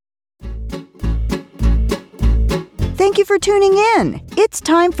Thank you for tuning in. It's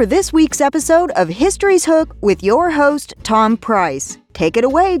time for this week's episode of History's Hook with your host, Tom Price. Take it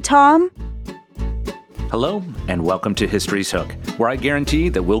away, Tom. Hello, and welcome to History's Hook, where I guarantee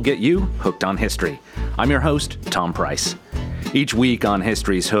that we'll get you hooked on history. I'm your host, Tom Price. Each week on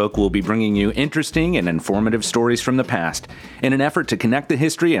History's Hook, we'll be bringing you interesting and informative stories from the past in an effort to connect the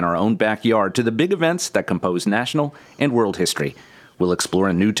history in our own backyard to the big events that compose national and world history. We'll explore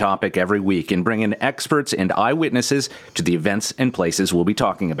a new topic every week and bring in experts and eyewitnesses to the events and places we'll be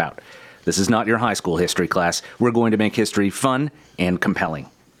talking about. This is not your high school history class. We're going to make history fun and compelling.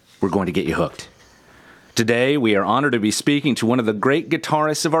 We're going to get you hooked. Today, we are honored to be speaking to one of the great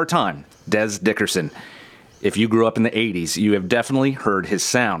guitarists of our time, Dez Dickerson. If you grew up in the 80s, you have definitely heard his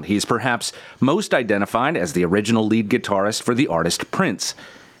sound. He's perhaps most identified as the original lead guitarist for the artist Prince.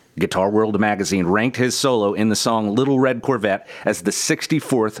 Guitar World magazine ranked his solo in the song Little Red Corvette as the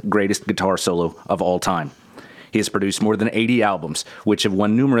 64th greatest guitar solo of all time. He has produced more than 80 albums, which have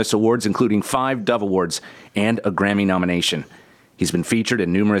won numerous awards, including 5 Dove Awards and a Grammy nomination. He's been featured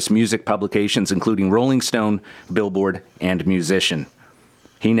in numerous music publications, including Rolling Stone, Billboard, and Musician.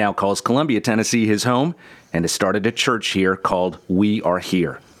 He now calls Columbia, Tennessee his home, and has started a church here called We Are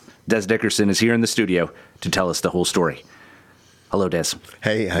Here. Dez Dickerson is here in the studio to tell us the whole story. Hello, Dez.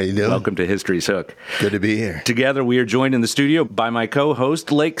 Hey, how you doing? Welcome to History's Hook. Good to be here. Together, we are joined in the studio by my co-host,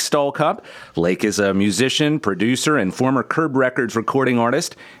 Lake Stallcup. Lake is a musician, producer, and former Curb Records recording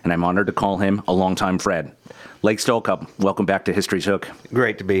artist, and I'm honored to call him a longtime friend. Lake Stallcup, welcome back to History's Hook.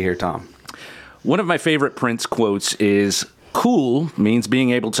 Great to be here, Tom. One of my favorite Prince quotes is, "Cool means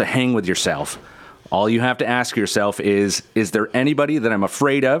being able to hang with yourself. All you have to ask yourself is there anybody that I'm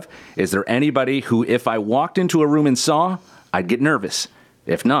afraid of? Is there anybody who, if I walked into a room and saw, I'd get nervous?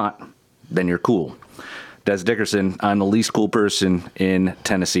 If not, then you're cool." Dez Dickerson, I'm the least cool person in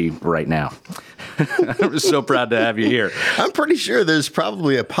Tennessee right now. I'm so proud to have you here. I'm pretty sure there's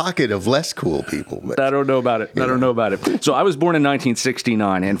probably a pocket of less cool people. But I don't know about it. So I was born in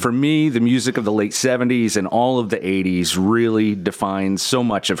 1969, and for me, the music of the late 70s and all of the 80s really defines so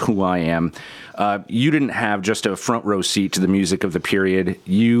much of who I am. You didn't have just a front row seat to the music of the period.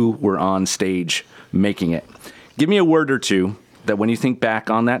 You were on stage making it. Give me a word or two that when you think back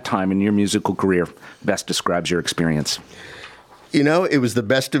on that time in your musical career, best describes your experience. You know, it was the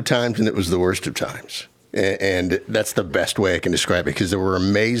best of times and it was the worst of times. And that's the best way I can describe it, because there were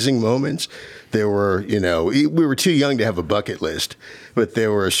amazing moments. There were, we were too young to have a bucket list, but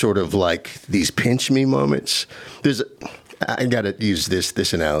there were sort of like these pinch me moments. I got to use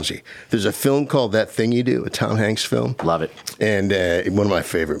this analogy. There's a film called That Thing You Do, a Tom Hanks film. Love it. And one of my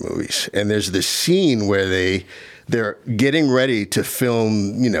favorite movies. And there's this scene where they're getting ready to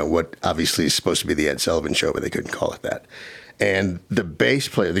film, what obviously is supposed to be the Ed Sullivan Show, but they couldn't call it that. And the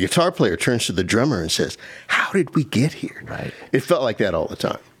guitar player turns to the drummer and says, "How did we get here?" Right. It felt like that all the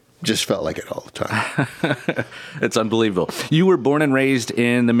time. Just felt like it all the time. It's unbelievable. You were born and raised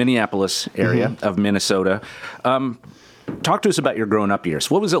in the Minneapolis area of Minnesota. Talk to us about your growing up years.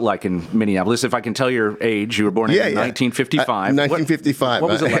 What was it like in Minneapolis? If I can tell your age, you were born in 1955. 1955.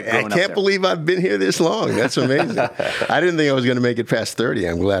 What was it like growing up I can't believe I've been here this long. That's amazing. I didn't think I was going to make it past 30.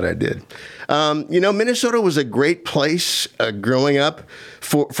 I'm glad I did. Minnesota was a great place growing up.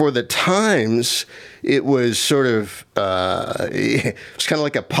 For the times, it was sort of, it was kind of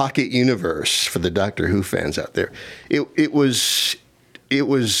like a pocket universe for the Doctor Who fans out there. It was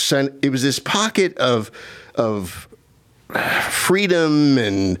this pocket of freedom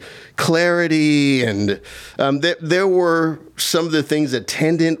and clarity, and there were some of the things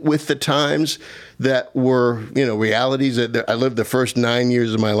attendant with the times that were, realities. I lived the first 9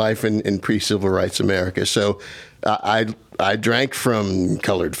 years of my life in pre-civil rights America, so I drank from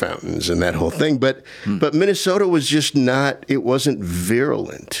colored fountains and that whole thing. But Minnesota was just not. It wasn't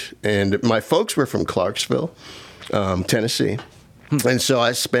virulent, and my folks were from Clarksville, Tennessee. And so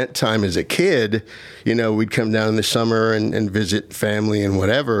I spent time as a kid, we'd come down in the summer and visit family and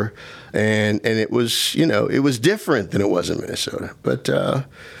whatever. And it was, it was different than it was in Minnesota. But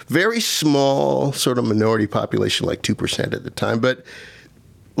very small sort of minority population, like 2% at the time. But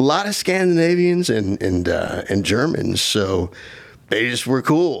a lot of Scandinavians and Germans. So they just were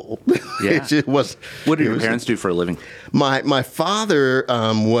cool. Yeah. What did your parents do for a living? My father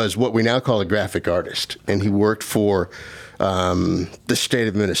was what we now call a graphic artist. And he worked for the state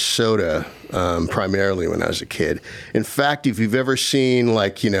of Minnesota, primarily when I was a kid. In fact, if you've ever seen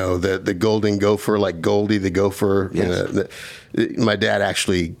the golden gopher, like Goldie the gopher, yes. My dad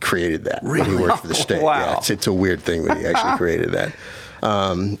actually created that when he worked for the state. Wow. Yeah, it's a weird thing, but he actually created that.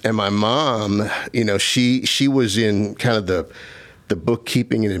 And my mom, she was in kind of the the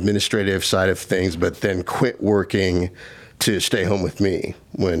bookkeeping and administrative side of things, but then quit working to stay home with me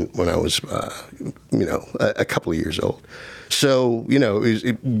when I was, a couple of years old. So, it was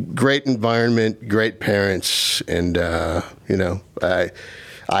a great environment, great parents, and, I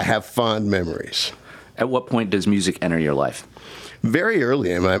have fond memories. At what point does music enter your life? Very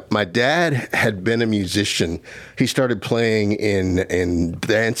early. And my dad had been a musician. He started playing in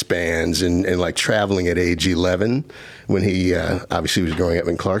dance bands and like traveling at age 11 when he obviously was growing up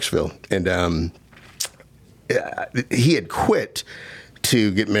in Clarksville. And he had quit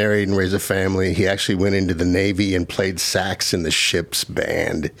to get married and raise a family. He actually went into the Navy and played sax in the ship's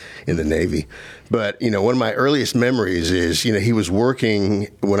band in the Navy. But, one of my earliest memories is, he was working,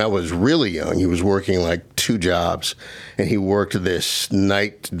 when I was really young, he was working like 2 jobs. And he worked this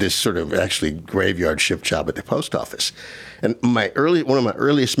sort of actually graveyard shift job at the post office. And one of my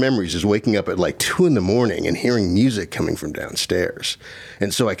earliest memories is waking up at like 2 a.m. and hearing music coming from downstairs.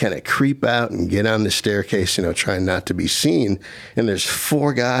 And so I kind of creep out and get on the staircase, trying not to be seen. And there's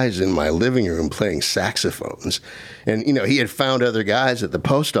 4 guys in my living room playing saxophones. And, he had found other guys at the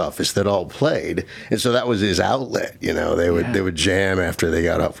post office that all played. And so that was his outlet. They would jam after they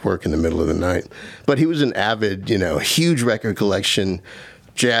got off work in the middle of the night. But he was an avid, huge record collection,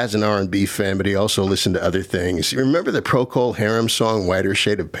 jazz and R&B fan, but he also listened to other things. You remember the Procol Harum song, Whiter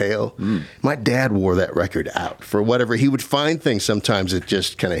Shade of Pale? My dad wore that record out for whatever. He would find things sometimes that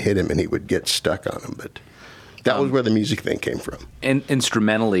just kind of hit him and he would get stuck on them. But that was where the music thing came from. And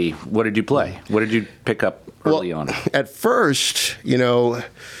instrumentally, what did you play? What did you pick up early on? At first,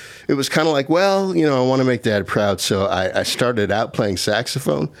 it was kind of like, I want to make Dad proud. So I started out playing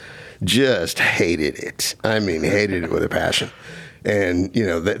saxophone, just hated it. I mean, hated it with a passion. And,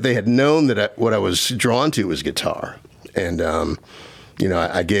 they had known that what I was drawn to was guitar. And,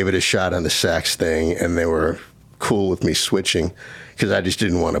 I gave it a shot on the sax thing, and they were cool with me switching because I just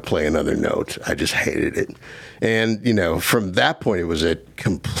didn't want to play another note. I just hated it. And, from that point, it was a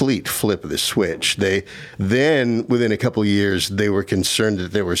complete flip of the switch. Then, within a couple of years, they were concerned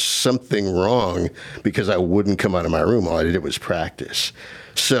that there was something wrong because I wouldn't come out of my room. All I did was practice.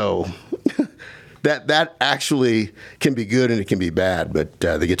 So that actually can be good and it can be bad. But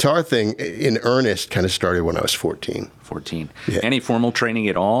the guitar thing in earnest kind of started when I was 14. 14. Yeah. Any formal training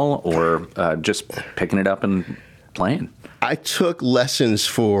at all, or just picking it up and playing? I took lessons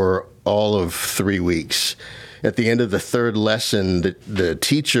for all of 3 weeks. At the end of the 3rd lesson, the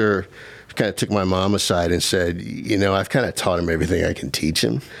teacher kind of took my mom aside and said, I've kind of taught him everything I can teach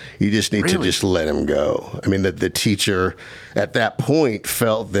him. You just need to just let him go. I mean, the teacher at that point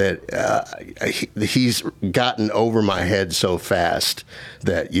felt that he's gotten over my head so fast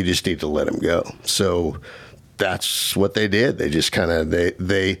that you just need to let him go. So that's what they did. They just kind of,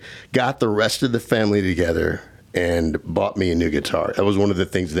 they got the rest of the family together and bought me a new guitar. That was one of the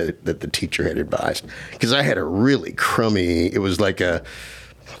things that the teacher had advised. Because I had a really crummy, it was like a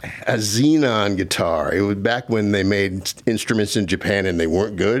Xenon guitar. It was back when they made instruments in Japan and they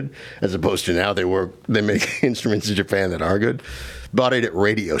weren't good, as opposed to now they make instruments in Japan that are good. Bought it at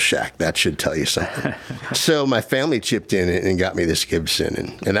Radio Shack. That should tell you something. So my family chipped in and got me this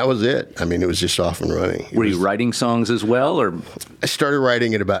Gibson, and that was it. I mean, it was just off and running. Were you writing songs as well, or? I started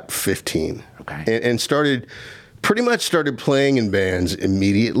writing at about 15. Okay. And started playing in bands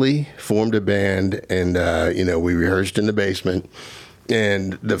immediately, formed a band, and, we rehearsed in the basement.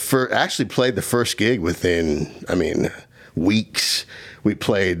 And actually played the first gig within, weeks. We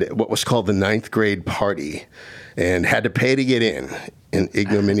played what was called the 9th grade party and had to pay to get in, an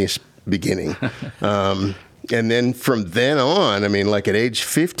ignominious beginning. And then from then on, like at age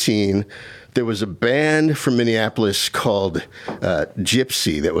 15, there was a band from Minneapolis called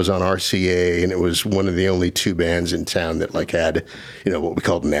Gypsy that was on RCA, and it was one of the only 2 bands in town that had, what we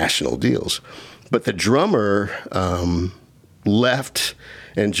called national deals. But the drummer left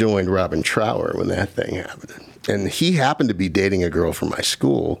and joined Robin Trower when that thing happened. And he happened to be dating a girl from my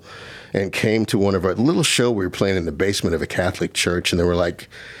school and came to one of our little show we were playing in the basement of a Catholic church, and there were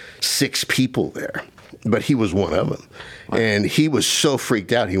 6 people there. But he was one of them. Wow. And he was so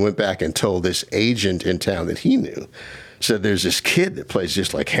freaked out, he went back and told this agent in town that he knew, said, there's this kid that plays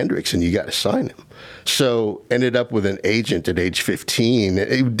just like Hendrix, and you got to sign him. So ended up with an agent at age 15.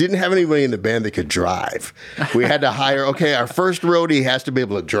 It didn't have anybody in the band that could drive. We had to hire, our first roadie has to be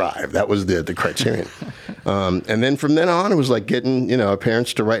able to drive. That was the criterion. And then from then on, it was like getting, our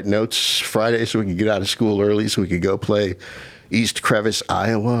parents to write notes Friday so we could get out of school early so we could go play East Crevice,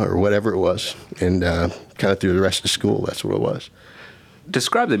 Iowa, or whatever it was. And kind of through the rest of school, that's what it was.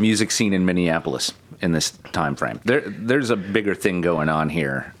 Describe the music scene in Minneapolis in this time frame. There's a bigger thing going on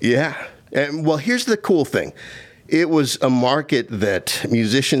here. Yeah. And, well, here's the cool thing. it was a market that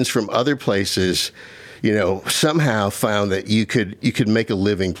musicians from other places, somehow found that you could make a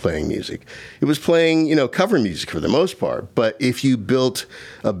living playing music. It was playing, cover music for the most part. But if you built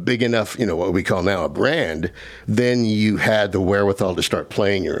a big enough, what we call now a brand, then you had the wherewithal to start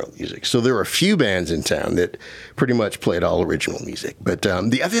playing your own music. So there were a few bands in town that pretty much played all original music. But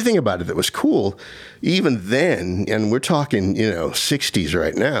the other thing about it that was cool, even then, and we're talking, 60s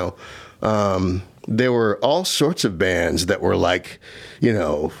right now, there were all sorts of bands that were like,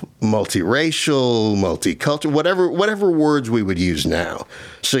 multiracial, multicultural, whatever words we would use now.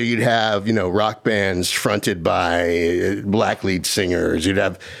 So you'd have, rock bands fronted by black lead singers. You'd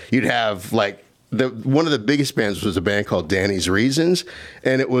have like one of the biggest bands was a band called Danny's Reasons,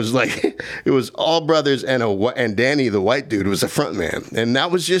 and it was like it was all brothers, and Danny, the white dude, was a front man, and that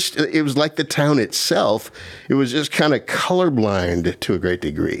was just, it was like the town itself. It was just kind of colorblind to a great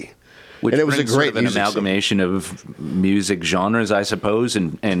degree. Which and it was a brings great sort of an amalgamation of music genres, I suppose,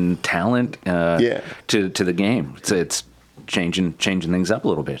 and talent to the game. It's changing things up a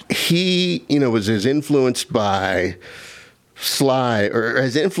little bit. He, was as influenced by Sly, or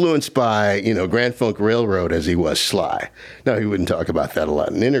as influenced by, Grand Funk Railroad as he was Sly. Now, he wouldn't talk about that a lot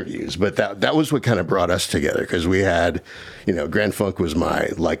in interviews, but that was what kind of brought us together, because we had, Grand Funk was my,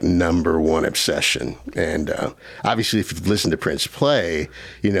 number one obsession. And obviously, if you've listened to Prince play,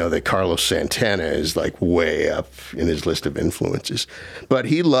 that Carlos Santana is, way up in his list of influences. But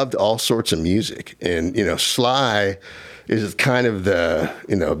he loved all sorts of music. And, Sly is kind of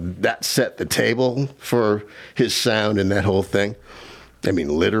that set the table for his sound and that whole thing. I mean,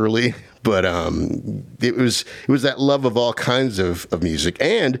 literally. But it was that love of all kinds of music,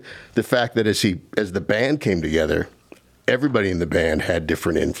 and the fact that as the band came together, everybody in the band had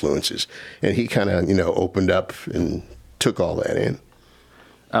different influences, and he kind of opened up and took all that in.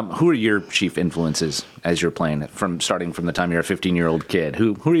 Who are your chief influences as you're playing it? Starting from the time you're a 15-year-old kid,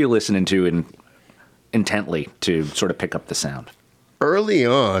 who are you listening to intently to sort of pick up the sound? Early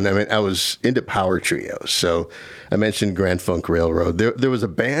on, I was into power trios. So I mentioned Grand Funk Railroad. There was a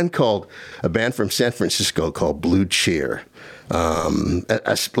band from San Francisco called Blue Cheer. They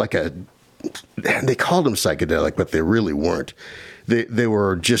called them psychedelic, but they really weren't. They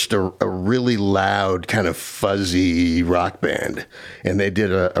were just a really loud, kind of fuzzy rock band. And they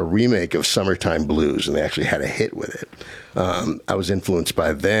did a remake of Summertime Blues, and they actually had a hit with it. I was influenced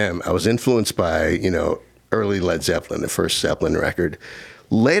by them. I was influenced by, early Led Zeppelin, the first Zeppelin record.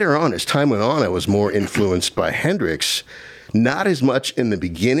 Later on, as time went on, I was more influenced by Hendrix. Not as much in the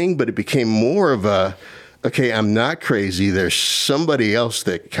beginning, but it became more of okay, I'm not crazy. There's somebody else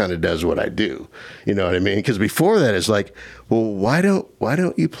that kind of does what I do. You know what I mean? Because before that, it's like, well, why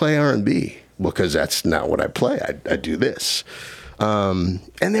don't you play R&B? Well, because that's not what I play. I do this. And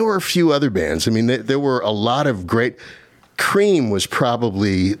there were a few other bands. There were a lot of great. Cream was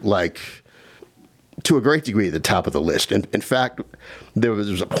probably to a great degree at the top of the list. And in fact, there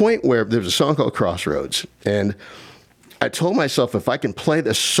was a point where there was a song called Crossroads, and I told myself, if I can play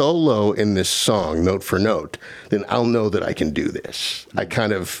the solo in this song note for note, then I'll know that I can do this. I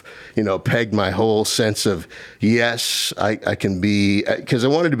kind of, pegged my whole sense of, yes, I can be, because I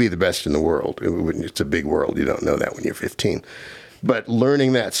wanted to be the best in the world. It's a big world. You don't know that when you're 15. But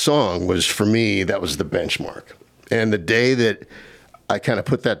learning that song was, for me, that was the benchmark. And the day that I kind of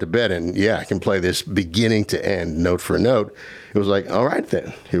put that to bed and, I can play this beginning to end, note for note, it was like, all right,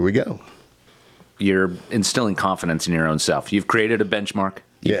 then, here we go. You're instilling confidence in your own self. You've created a benchmark.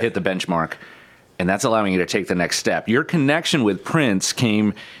 You've hit the benchmark, and that's allowing you to take the next step. Your connection with Prince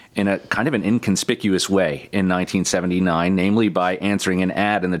came in a kind of an inconspicuous way in 1979, namely by answering an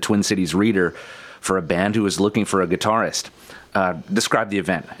ad in the Twin Cities Reader for a band who was looking for a guitarist. Describe the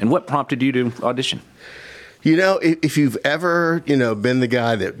event, and what prompted you to audition? If you've ever, been the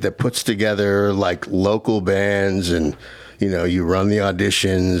guy that puts together local bands and, you run the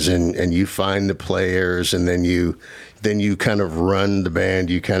auditions and you find the players and then you kind of run the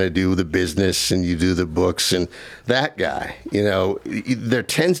band, you kind of do the business and you do the books, and that guy, there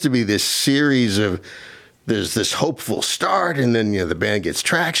tends to be this series of, there's this hopeful start and then, the band gets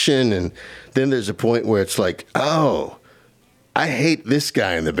traction, and then there's a point where it's like, oh, I hate this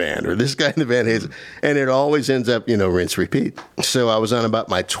guy in the band, or this guy in the band hates it. And it always ends up, rinse, repeat. So I was on about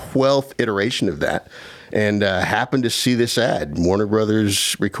my 12th iteration of that, and happened to see this ad. Warner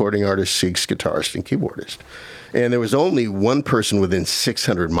Brothers recording artist seeks guitarist and keyboardist. And there was only one person within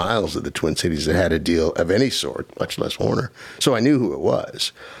 600 miles of the Twin Cities that had a deal of any sort, much less Warner. So I knew who it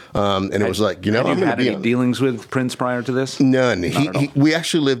was. And it was like, Have you had any dealings with Prince prior to this? None. We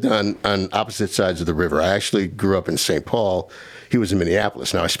actually lived on opposite sides of the river. I actually grew up in St. Paul. he was in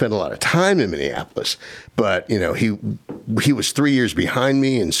Minneapolis. Now, I spent a lot of time in Minneapolis, but, he was 3 years behind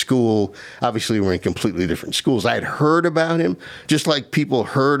me in school. Obviously, we're in completely different schools. I had heard about him, just like people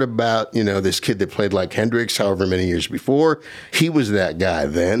heard about, this kid that played like Hendrix however many years before. He was that guy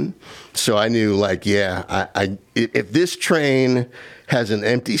then. So I knew, like, if this train has an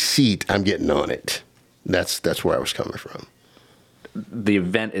empty seat, I'm getting on it. That's where I was coming from. The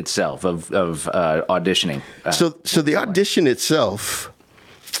event itself of auditioning. So the audition itself,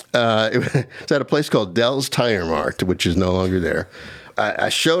 it's at a place called Dell's Tire Mart, which is no longer there. I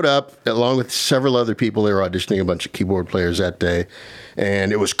showed up along with several other people. They were auditioning a bunch of keyboard players that day,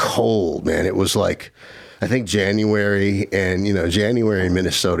 and it was cold, man. It was like, I think January, and January in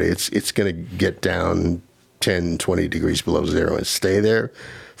Minnesota, it's going to get down 10, 20 degrees below zero and stay there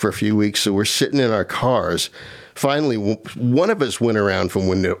for a few weeks. So we're sitting in our cars. Finally, one of us went around from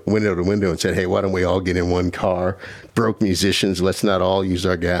window to window and said, hey, why don't we all get in one car? Broke musicians, let's not all use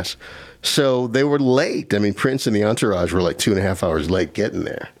our gas. So they were late. I mean, Prince and the entourage were like 2.5 hours late getting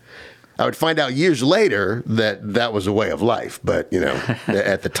there. I would find out years later that was a way of life. But,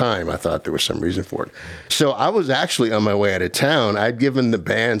 at the time, I thought there was some reason for it. So I was actually on my way out of town. I'd given the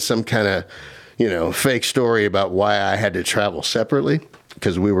band some kind of, fake story about why I had to travel separately,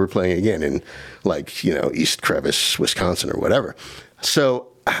 because we were playing again in East Crevice, Wisconsin or whatever. So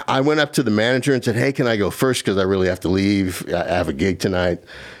I went up to the manager and said, hey, can I go first? Because I really have to leave. I have a gig tonight.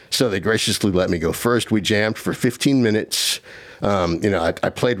 So they graciously let me go first. We jammed for 15 minutes.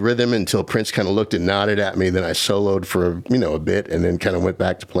 I played rhythm until Prince kind of looked and nodded at me. Then I soloed for, a bit and then kind of went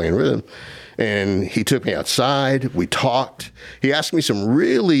back to playing rhythm. And he took me outside. We talked. He asked me some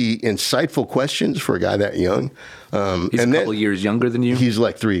really insightful questions for a guy that young. He's a couple years younger than you? He's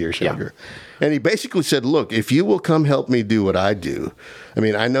like 3 years younger. And he basically said, look, if you will come help me do what I do, I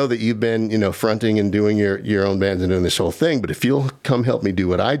mean, I know that you've been, fronting and doing your own bands and doing this whole thing, but if you'll come help me do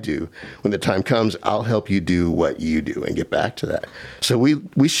what I do, when the time comes, I'll help you do what you do and get back to that. So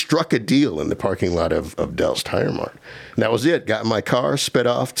we struck a deal in the parking lot of Dell's Tire Mart. And that was it. Got in my car, sped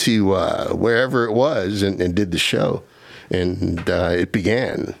off to wherever it was and did the show. And it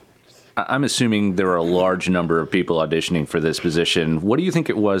began. I'm assuming there were a large number of people auditioning for this position. What do you think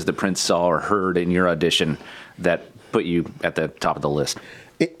it was that Prince saw or heard in your audition that put you at the top of the list?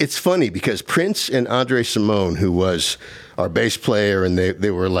 It's funny because Prince and Andre Simone, who was our bass player, and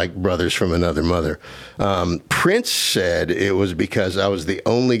they were like brothers from another mother. Prince said it was because I was the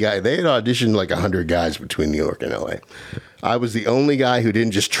only guy. They had auditioned like 100 guys between New York and L.A. I was the only guy who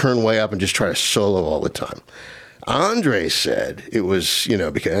didn't just turn way up and just try to solo all the time. Andre said it was,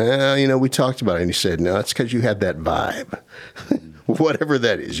 because, we talked about it, and he said, no, it's because you had that vibe. Whatever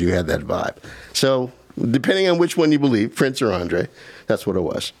that is, you had that vibe. So depending on which one you believe, Prince or Andre, that's what it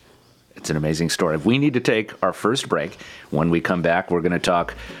was. It's an amazing story. We need to take our first break. When we come back, we're going to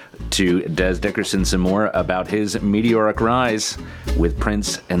talk to Dez Dickerson some more about his meteoric rise with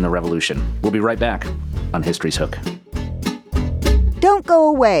Prince and the Revolution. We'll be right back on History's Hook. Don't go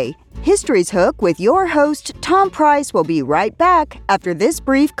away. History's Hook with your host, Tom Price, will be right back after this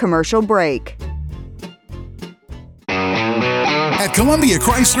brief commercial break. At Columbia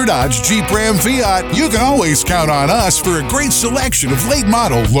Chrysler Dodge Jeep Ram Fiat, you can always count on us for a great selection of late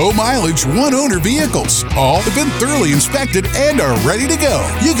model, low mileage, one owner vehicles. All have been thoroughly inspected and are ready to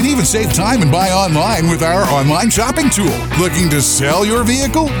go. You can even save time and buy online with our online shopping tool. Looking to sell your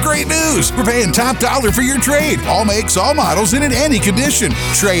vehicle? Great news! We're paying top dollar for your trade. All makes, all models, and in any condition.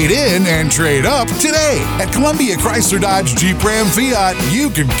 Trade in and trade up today. At Columbia Chrysler Dodge Jeep Ram Fiat, you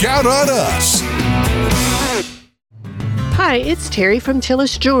can count on us. Hi, it's Terry from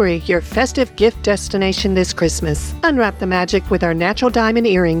Tillis Jewelry, your festive gift destination this Christmas. Unwrap the magic with our natural diamond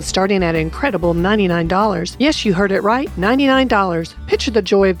earrings starting at an incredible $99. Yes, you heard it right, $99. Picture the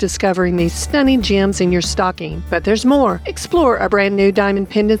joy of discovering these stunning gems in your stocking. But there's more. Explore our brand new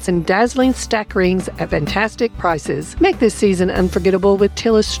diamond pendants and dazzling stack rings at fantastic prices. Make this season unforgettable with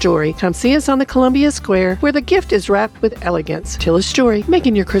Tillis Jewelry. Come see us on the Columbia Square, where the gift is wrapped with elegance. Tillis Jewelry,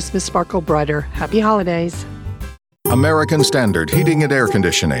 making your Christmas sparkle brighter. Happy holidays. American Standard Heating and Air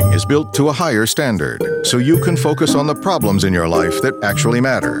Conditioning is built to a higher standard, so you can focus on the problems in your life that actually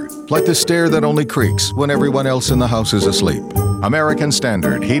matter, like the stair that only creaks when everyone else in the house is asleep. American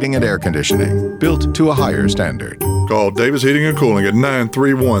Standard Heating and Air Conditioning, built to a higher standard. Call Davis Heating and Cooling at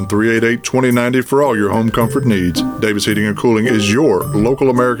 931-388-2090 for all your home comfort needs. Davis Heating and Cooling is your local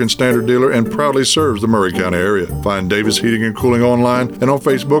American Standard dealer and proudly serves the Murray County area. Find Davis Heating and Cooling online and on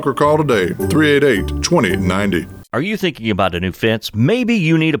Facebook or call today, 388-2090. Are you thinking about a new fence? Maybe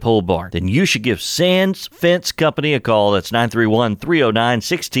you need a pole barn. Then you should give Sands Fence Company a call. That's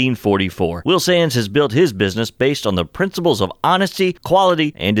 931-309-1644. Will Sands has built his business based on the principles of honesty,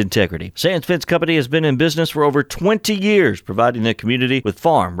 quality, and integrity. Sands Fence Company has been in business for over 20 years, providing the community with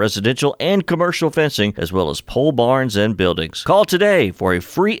farm, residential, and commercial fencing, as well as pole barns and buildings. Call today for a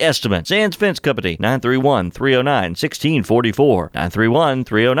free estimate. Sands Fence Company, 931-309-1644.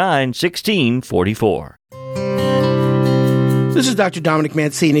 931-309-1644. This is Dr. Dominic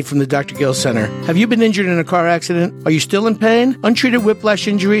Mancini from the Dr. Gill Center. Have you been injured in a car accident? Are you still in pain? Untreated whiplash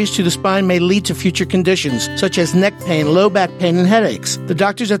injuries to the spine may lead to future conditions, such as neck pain, low back pain, and headaches. The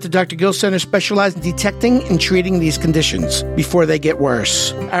doctors at the Dr. Gill Center specialize in detecting and treating these conditions before they get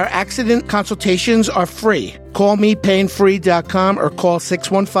worse. Our accident consultations are free. Call me painfree.com or call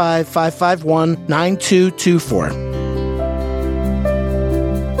 615-551-9224.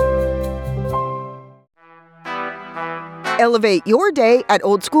 Elevate your day at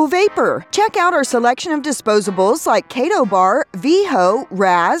Old School Vapor. Check out our selection of disposables like Cato Bar, VHO,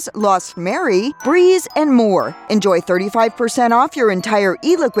 Raz, Lost Mary, Breeze, and more. Enjoy 35% off your entire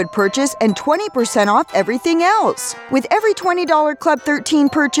e-liquid purchase and 20% off everything else. With every $20 Club 13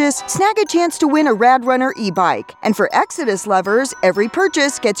 purchase, snag a chance to win a Rad Runner e-bike. And for Exodus lovers, every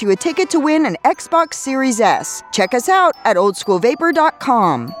purchase gets you a ticket to win an Xbox Series S. Check us out at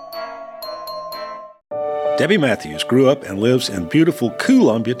oldschoolvapor.com. Debbie Matthews grew up and lives in beautiful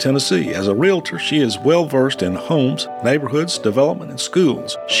Columbia, Tennessee. As a realtor, she is well-versed in homes, neighborhoods, development, and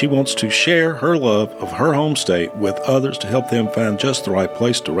schools. She wants to share her love of her home state with others to help them find just the right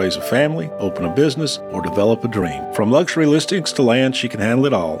place to raise a family, open a business, or develop a dream. From luxury listings to land, she can handle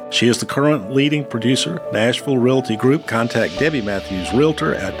it all. She is the current leading producer, Nashville Realty Group. Contact Debbie Matthews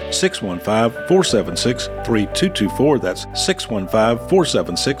Realtor at 615-476-3224. That's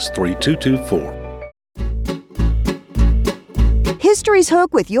 615-476-3224. History's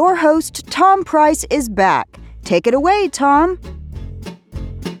Hook with your host, Tom Price, is back. Take it away, Tom.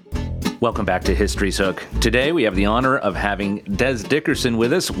 Welcome back to History's Hook. Today we have the honor of having Dez Dickerson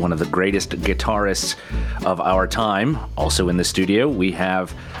with us, one of the greatest guitarists of our time. Also in the studio, we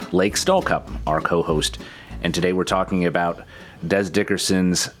have Lake Stallcup, our co-host. And today we're talking about Dez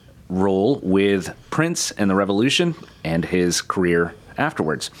Dickerson's role with Prince and the Revolution and his career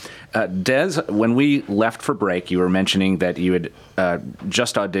afterwards. Dez, when we left for break, you were mentioning that you had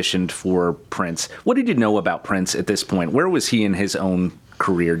just auditioned for Prince. What did you know about Prince at this point? Where was he in his own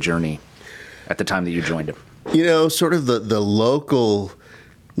career journey at the time that you joined him? You know, sort of the local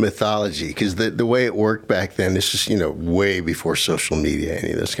mythology, because the way it worked back then, this is, way before social media,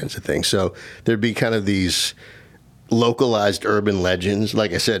 any of those kinds of things. So there'd be kind of these localized urban legends.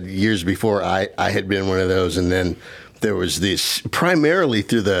 Like I said, years before, I had been one of those, and then there was this primarily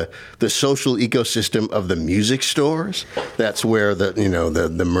through the social ecosystem of the music stores. That's where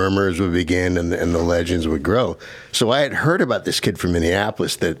the murmurs would begin and the legends would grow. So I had heard about this kid from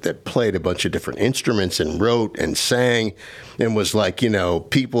Minneapolis that played a bunch of different instruments and wrote and sang and was like,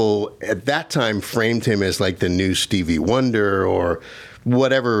 people at that time framed him as like the new Stevie Wonder or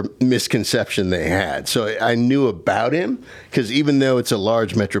whatever misconception they had. So I knew about him because even though it's a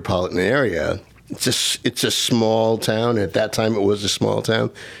large metropolitan area, it's a small town. At that time, it was a small town,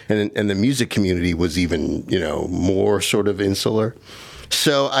 and the music community was even more sort of insular.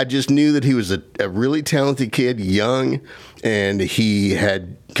 So I just knew that he was a really talented kid, young, and he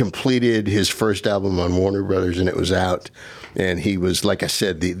had completed his first album on Warner Brothers, and it was out. And he was, like I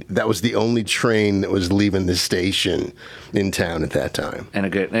said, that was the only train that was leaving the station in town at that time. And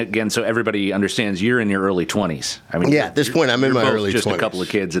again, so everybody understands you're in your early 20s. I mean, yeah, at this point, I'm in my early 20s. Just a couple of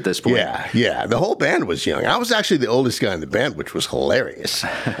kids at this point. Yeah. The whole band was young. I was actually the oldest guy in the band, which was hilarious.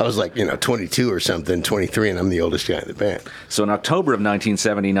 I was like, 22 or something, 23, and I'm the oldest guy in the band. So in October of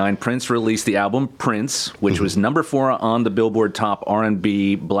 1979, Prince released the album Prince, which was number 4 on the Billboard Top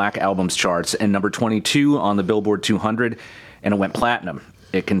R&B Black Albums charts and number 22 on the Billboard 200. And it went platinum.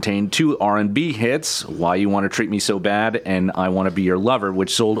 It contained 2 R&B hits, Why You Want to Treat Me So Bad and I Want to Be Your Lover,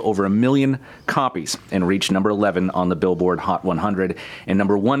 which sold over 1 million copies and reached number 11 on the Billboard Hot 100 and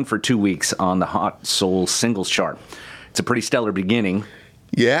number 1 for 2 weeks on the Hot Soul Singles chart. It's a pretty stellar beginning.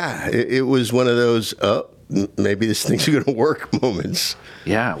 Yeah, it was one of those, maybe this thing's going to work moments.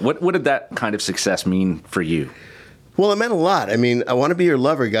 Yeah. What did that kind of success mean for you? Well, it meant a lot. I mean, I Want to Be Your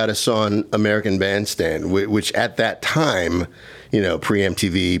Lover got us on American Bandstand, which at that time,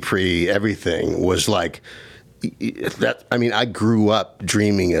 pre-MTV, pre-everything, was like I grew up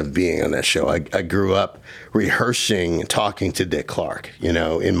dreaming of being on that show. I grew up rehearsing and talking to Dick Clark,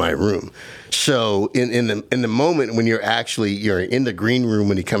 in my room. So in the moment when you're in the green room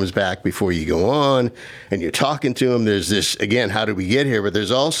when he comes back before you go on and you're talking to him, there's this, again, how did we get here? But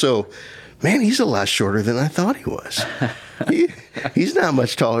there's also, man, he's a lot shorter than I thought he was. He's not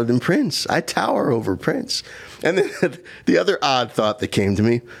much taller than Prince. I tower over Prince. And then the other odd thought that came to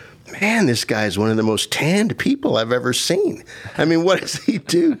me, man, this guy is one of the most tanned people I've ever seen. I mean, what does he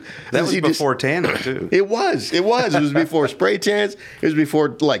do? That was before tanning, too. It was. It was before spray tans. It was before,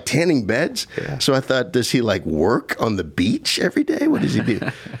 tanning beds. Yeah. So I thought, does he, work on the beach every day? What does he do?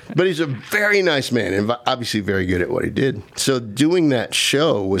 But he's a very nice man and obviously very good at what he did. So doing that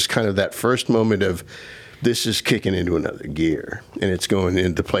show was kind of that first moment of, this is kicking into another gear. And it's going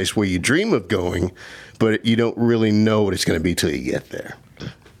into the place where you dream of going, but you don't really know what it's going to be till you get there.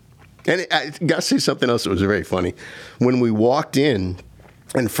 And I got to say something else that was very funny. When we walked in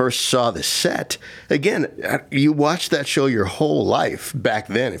and first saw the set, again, you watched that show your whole life back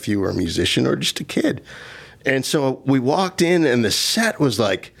then if you were a musician or just a kid. And so we walked in and the set was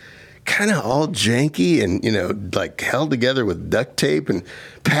kind of all janky and, held together with duct tape and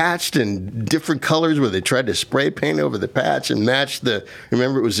patched in different colors where they tried to spray paint over the patch and match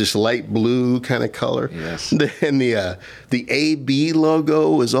remember it was this light blue kind of color. Yes. And the AB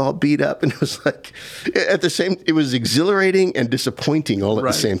logo was all beat up and it was it was exhilarating and disappointing all at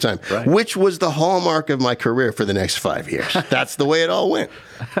the same time, which was the hallmark of my career for the next 5 years. That's the way it all went.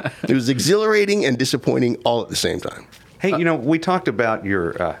 It was exhilarating and disappointing all at the same time. Hey, we talked about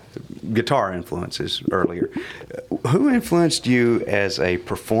your guitar influences earlier. Who influenced you as a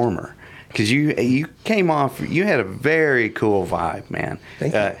performer? Because you came off, you had a very cool vibe, man.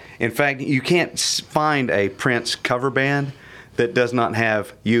 Thank you. In fact, you can't find a Prince cover band that does not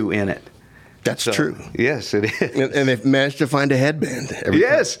have you in it. That's true. Yes, it is. And they've managed to find a headband.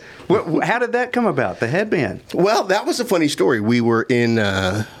 Yes. How did that come about, the headband? Well, that was a funny story. We were in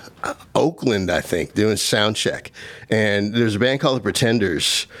Oakland, I think, doing sound check. And there's a band called the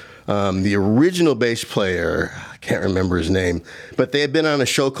Pretenders. The original bass player, I can't remember his name, but they had been on a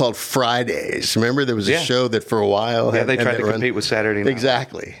show called Fridays. Remember, there was a show that for a while they tried to compete with Saturday Night.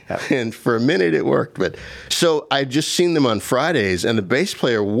 Exactly. Yeah. And for a minute it worked. But so I'd just seen them on Fridays, and the bass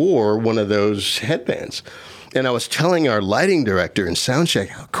player wore one of those headbands. And I was telling our lighting director in soundcheck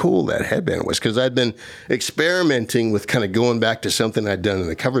how cool that headband was, because I'd been experimenting with kind of going back to something I'd done in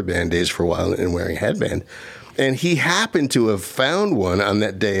the cover band days for a while and wearing a headband. And he happened to have found one on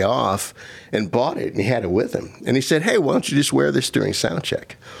that day off and bought it, and he had it with him. And he said, hey, why don't you just wear this during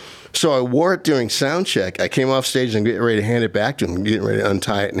soundcheck? So I wore it during soundcheck. I came off stage and getting ready to hand it back to him, getting ready to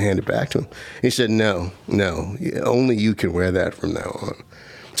untie it and hand it back to him. He said, no, only you can wear that from now on.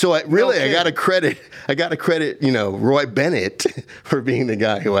 So I got to credit, Roy Bennett for being the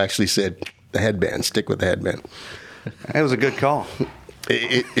guy who actually said the headband, stick with the headband. That was a good call.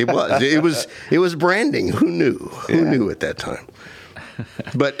 It was branding. Who knew? Who knew at that time?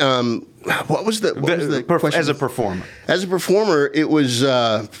 But what was the question? As a performer? As a performer, it was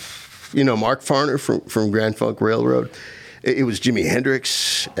Mark Farner from Grand Funk Railroad. It was Jimi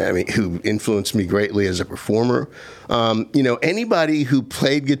Hendrix, who influenced me greatly as a performer. Anybody who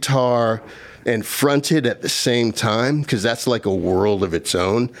played guitar and fronted at the same time, because that's like a world of its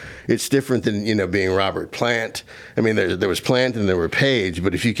own. It's different than, being Robert Plant. I mean, there was Plant and there were Page,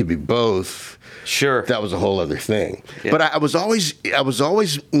 but if you could be both, sure, that was a whole other thing. Yeah. But I was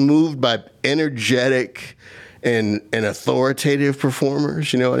always moved by energetic and authoritative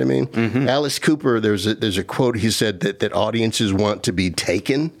performers, you know what I mean? Mm-hmm. Alice Cooper, there's a quote, he said that audiences want to be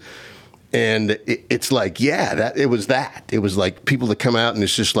taken. And it's like, it was that. It was like people that come out and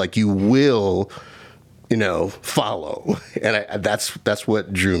it's just like, you will, follow. And that's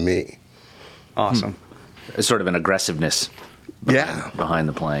what drew me. Awesome. It's sort of an aggressiveness behind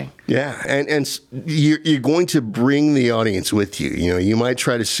the playing. Yeah, and you're going to bring the audience with you. You might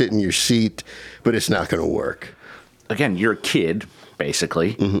try to sit in your seat, but it's not going to work. Again, you're a kid,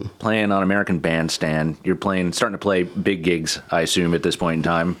 basically, playing on American Bandstand. You're starting to play big gigs, I assume, at this point in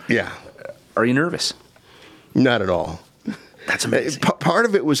time. Yeah. Are you nervous? Not at all. That's amazing. Part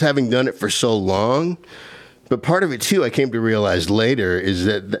of it was having done it for so long, but part of it, too, I came to realize later, is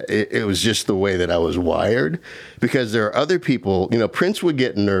that it was just the way that I was wired, because there are other people, Prince would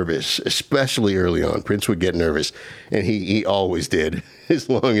get nervous, especially early on. Prince would get nervous, and he always did, as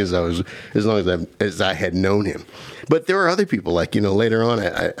long as I had known him. But there are other people, like, later on,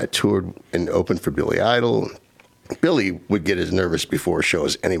 I toured and opened for Billy Idol. Billy would get as nervous before a show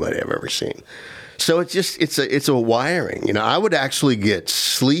as anybody I've ever seen. So it's a wiring. I would actually get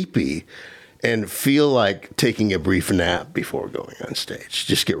sleepy and feel like taking a brief nap before going on stage.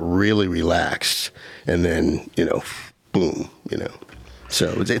 Just get really relaxed, and then, boom,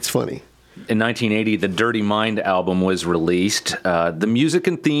 So it's funny. In 1980, the Dirty Mind album was released. The music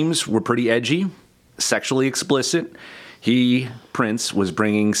and themes were pretty edgy, sexually explicit. Prince, was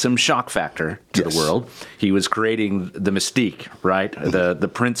bringing some shock factor to the world. He was creating the mystique, right?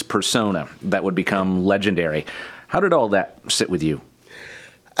 The Prince persona that would become legendary. How did all that sit with you?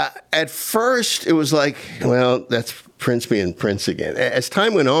 At first, it was like, well, that's Prince being Prince again. As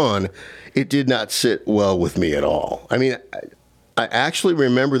time went on, it did not sit well with me at all. I mean, I actually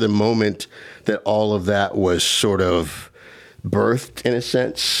remember the moment that all of that was sort of birthed, in a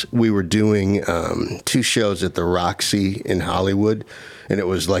sense. We were doing 2 shows at the Roxy in Hollywood, and it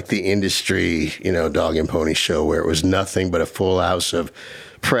was like the industry, dog and pony show where it was nothing but a full house of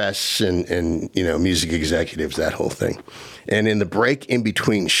press and music executives, that whole thing. And in the break in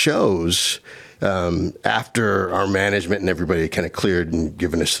between shows, after our management and everybody kind of cleared and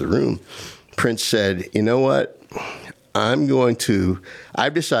given us the room, Prince said, "You know what?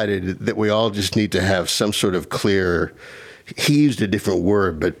 I've decided that we all just need to have some sort of clear," he used a different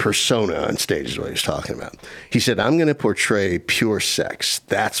word, but persona on stage is what he was talking about. He said, "I'm going to portray pure sex.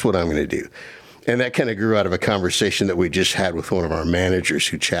 That's what I'm going to do." And that kind of grew out of a conversation that we just had with one of our managers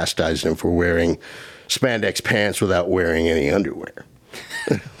who chastised him for wearing spandex pants without wearing any underwear.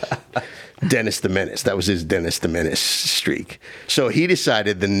 Dennis the Menace. That was his Dennis the Menace streak. So he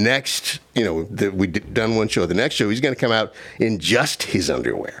decided the next, we'd done one show. The next show, he's going to come out in just his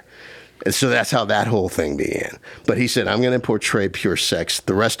underwear. And so that's how that whole thing began. But he said, "I'm going to portray pure sex.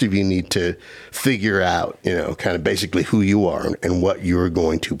 The rest of you need to figure out, kind of basically who you are and what you're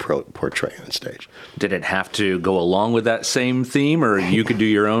going to portray on stage." Did it have to go along with that same theme, or you could do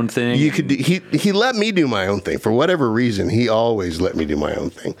your own thing? He let me do my own thing. For whatever reason, he always let me do my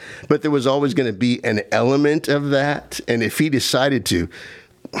own thing. But there was always going to be an element of that. And if he decided to,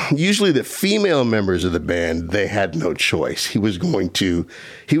 usually the female members of the band, they had no choice. He was going to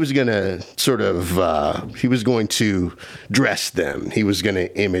dress them. He was going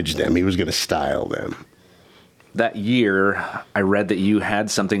to image them. He was going to style them. That year, I read that you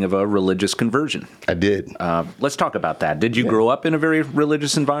had something of a religious conversion. I did. Let's talk about that. Did you grow up in a very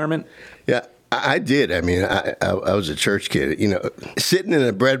religious environment? Yeah, I did. I mean, I was a church kid. Sitting in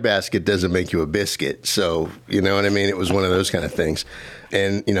a breadbasket doesn't make you a biscuit. So, you know what I mean? It was one of those kind of things.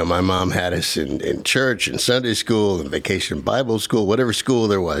 And, my mom had us in church and Sunday school and vacation Bible school, whatever school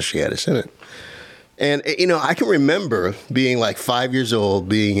there was, she had us in it. And, I can remember being like 5 years old,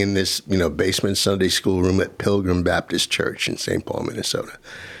 being in this, basement Sunday school room at Pilgrim Baptist Church in St. Paul, Minnesota,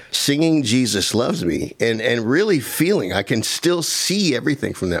 singing Jesus Loves Me and really feeling, I can still see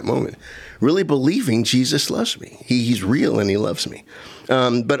everything from that moment, really believing Jesus loves me. He's real and he loves me.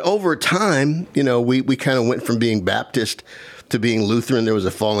 But over time, we kind of went from being Baptist to being Lutheran. There was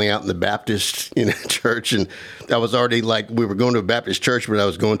a falling out in the Baptist church, and I was already we were going to a Baptist church, but I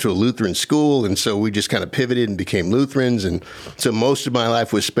was going to a Lutheran school, and so we just kind of pivoted and became Lutherans. And so most of my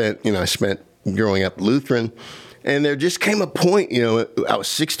life was spent growing up Lutheran. And there just came a point, I was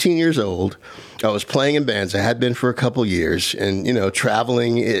 16 years old. I was playing in bands. I had been for a couple years, and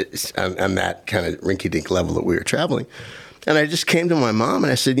traveling on that kind of rinky-dink level that we were traveling. And I just came to my mom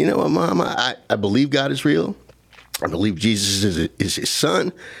and I said, "You know what, Mom, I believe God is real. I believe Jesus is his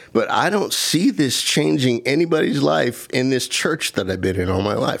son, but I don't see this changing anybody's life in this church that I've been in all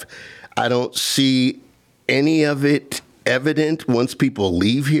my life. I don't see any of it evident once people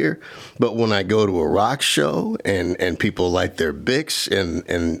leave here, but when I go to a rock show and people light their Bics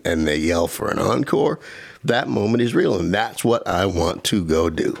and they yell for an encore, that moment is real, and that's what I want to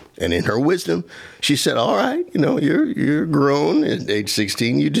go do." And in her wisdom, she said, "All right, you're grown at age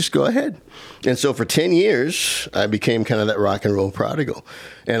 16, you just go ahead." And so for 10 years, I became kind of that rock and roll prodigal.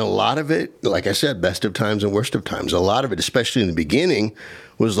 And a lot of it, like I said, best of times and worst of times, a lot of it, especially in the beginning,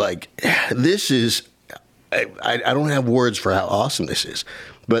 was like, this is, I don't have words for how awesome this is.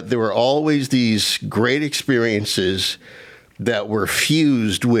 But there were always these great experiences that were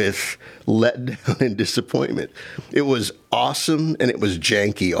fused with letdown and disappointment. It was awesome and it was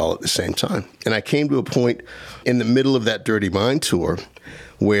janky all at the same time. And I came to a point in the middle of that Dirty Mind tour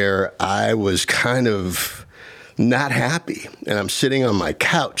where I was kind of not happy. And I'm sitting on my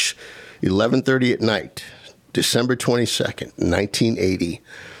couch, 11:30 at night, December 22nd, 1980.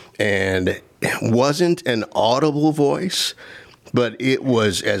 And it wasn't an audible voice, but it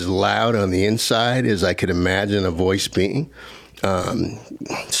was as loud on the inside as I could imagine a voice being.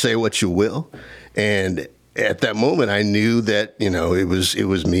 Say what you will. And at that moment, I knew that, it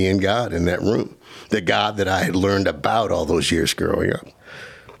was me and God in that room, the God that I had learned about all those years growing up.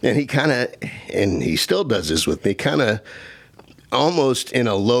 And he still does this with me, kind of almost in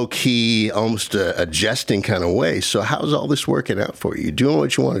a low-key, almost a jesting kind of way. So how's all this working out for you? You're doing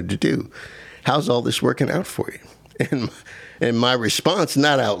what you wanted to do. How's all this working out for you? And my response,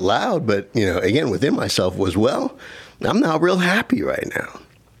 not out loud, but, again, within myself was, well, I'm not real happy right now.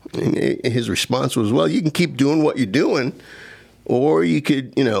 And his response was, well, you can keep doing what you're doing, or you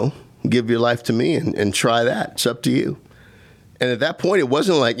could, give your life to me and try that. It's up to you. And at that point, it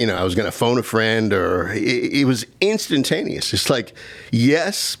wasn't like, I was going to phone a friend, or it was instantaneous. It's like,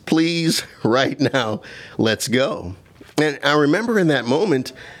 yes, please, right now, let's go. And I remember in that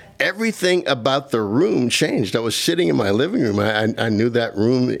moment, everything about the room changed. I was sitting in my living room. I knew that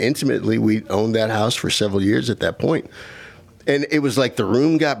room intimately. We owned that house for several years at that point. And it was like the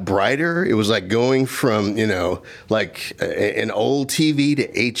room got brighter. It was like going from, like an old TV to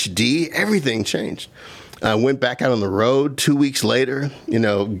HD. Everything changed. I went back out on the road 2 weeks later,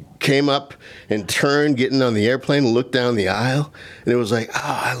 came up and turned, getting on the airplane, looked down the aisle, and it was like,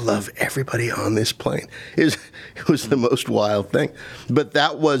 oh, I love everybody on this plane. It was the most wild thing. But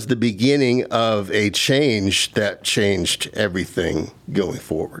that was the beginning of a change that changed everything going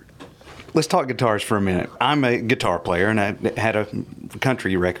forward. Let's talk guitars for a minute. I'm a guitar player, and I had a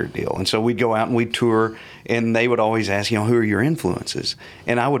country record deal. And so we'd go out and we'd tour, and they would always ask, who are your influences?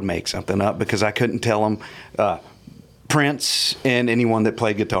 And I would make something up because I couldn't tell them Prince and anyone that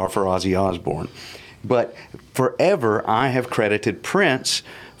played guitar for Ozzy Osbourne. But forever, I have credited Prince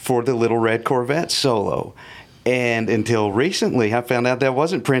for the Little Red Corvette solo. And until recently, I found out that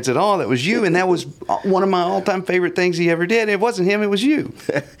wasn't Prince at all. That was you. And that was one of my all-time favorite things he ever did. It wasn't him. It was you.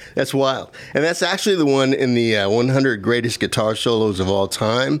 That's wild. And that's actually the one in the 100 greatest guitar solos of all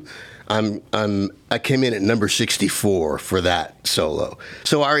time. I came in at number 64 for that solo.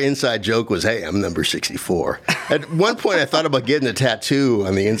 So our inside joke was, hey, I'm number 64. At one point, I thought about getting a tattoo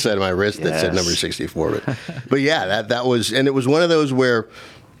on the inside of my wrist that said number 64. But yeah, that was, and it was one of those where,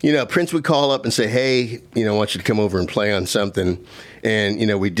 Prince would call up and say, hey, I want you to come over and play on something.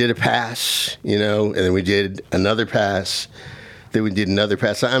 And, we did a pass, and then we did another pass. Then we did another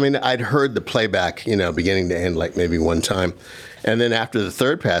pass. I mean, I'd heard the playback, beginning to end, like maybe one time. And then after the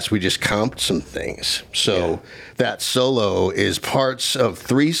third pass, we just comped some things. So that solo is parts of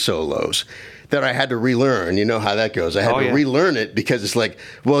 3 solos that I had to relearn. You know how that goes. I had to relearn it because it's like,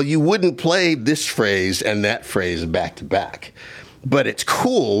 well, you wouldn't play this phrase and that phrase back to back. But it's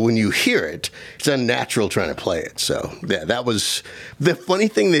cool when you hear it. It's unnatural trying to play it. So yeah, that was the funny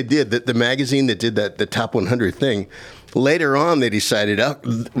thing they did. That the magazine that did that, the top 100 thing, later on they decided,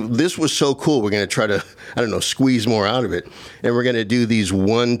 this was so cool. We're going to try to, squeeze more out of it, and we're going to do these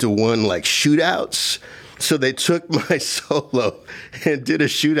 1-to-1 like shootouts. So they took my solo and did a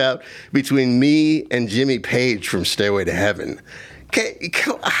shootout between me and Jimmy Page from Stairway to Heaven. Okay,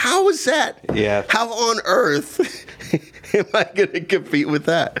 how is that? Yeah. How on earth am I going to compete with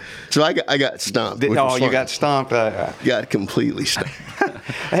that? So I got stomped. You got stomped. Got completely stomped.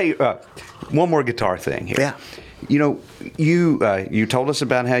 Hey, one more guitar thing here. Yeah. You told us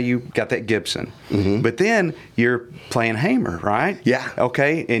about how you got that Gibson, but then you're playing Hamer, right? Yeah.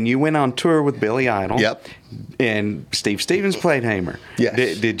 Okay, and you went on tour with Billy Idol. Yep. And Steve Stevens played Hamer. Yes.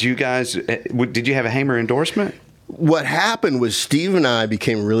 Did you guys? Did you have a Hamer endorsement? What happened was Steve and I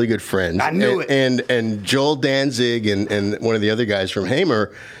became really good friends. I knew it. And Joel Danzig and one of the other guys from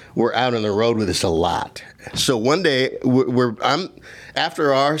Hamer were out on the road with us a lot. So one day, I'm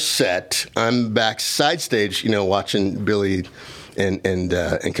after our set, I'm backside stage, watching Billy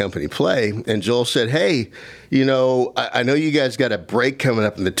and company play. And Joel said, hey, I know you guys got a break coming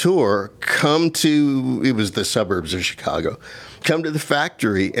up in the tour. It was the suburbs of Chicago. Come to the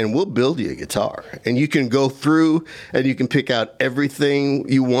factory and we'll build you a guitar. And you can go through and you can pick out everything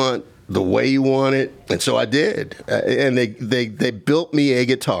you want, the way you want it. And so I did. And they built me a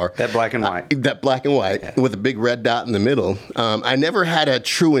guitar. That black and white. With a big red dot in the middle. I never had a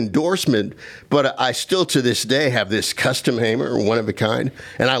true endorsement, but I still to this day have this custom Hamer, one of a kind.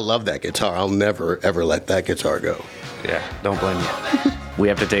 And I love that guitar. I'll never, ever let that guitar go. Yeah, don't blame me. We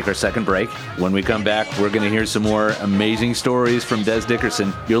have to take our second break. When we come back, we're going to hear some more amazing stories from Dez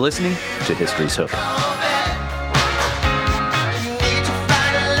Dickerson. You're listening to History's Hook.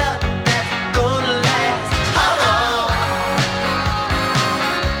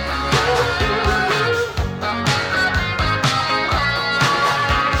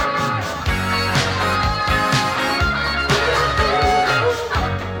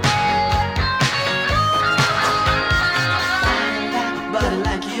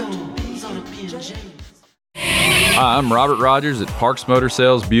 Hi, I'm Robert Rogers at Parks Motor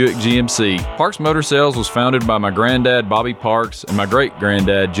Sales Buick GMC. Parks Motor Sales was founded by my granddad, Bobby Parks, and my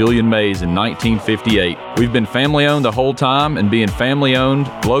great-granddad, Julian Mays, in 1958. We've been family-owned the whole time, and being family-owned,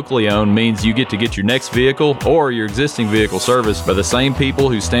 locally owned, means you get to get your next vehicle or your existing vehicle serviced by the same people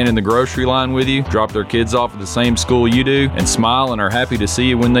who stand in the grocery line with you, drop their kids off at the same school you do, and smile and are happy to see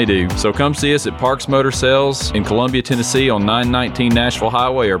you when they do. So come see us at Parks Motor Sales in Columbia, Tennessee on 919 Nashville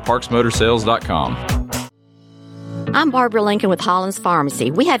Highway or parksmotorsales.com. I'm Barbara Lincoln with Hollins Pharmacy.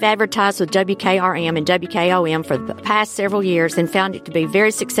 We have advertised with WKRM and WKOM for the past several years and found it to be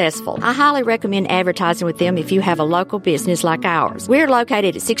very successful. I highly recommend advertising with them if you have a local business like ours. We're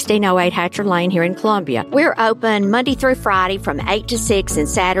located at 1608 Hatcher Lane here in Columbia. We're open Monday through Friday from 8 to 6 and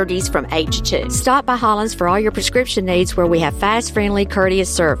Saturdays from 8 to 2. Stop by Hollins for all your prescription needs where we have fast, friendly, courteous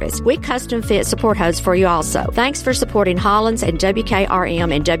service. We custom fit support hose for you also. Thanks for supporting Hollins and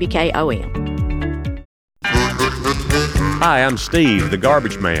WKRM and WKOM. Hi, I'm Steve, the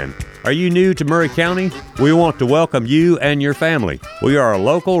Garbage Man. Are you new to Murray County? We want to welcome you and your family. We are a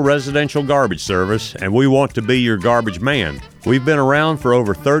local residential garbage service, and we want to be your garbage man. We've been around for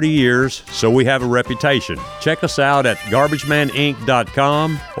over 30 years, so we have a reputation. Check us out at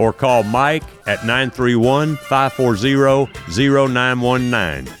garbagemaninc.com or call Mike at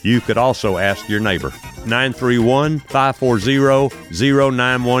 931-540-0919. You could also ask your neighbor.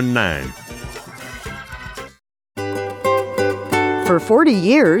 931-540-0919. For 40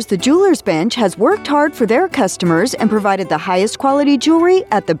 years, the Jeweler's Bench has worked hard for their customers and provided the highest quality jewelry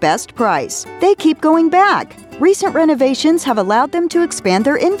at the best price. They keep going back. Recent renovations have allowed them to expand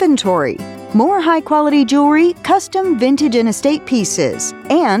their inventory. More high-quality jewelry, custom vintage and estate pieces,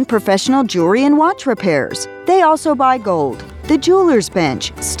 and professional jewelry and watch repairs. They also buy gold. The Jeweler's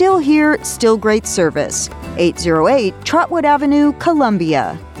Bench, still here, still great service. 808 Trotwood Avenue,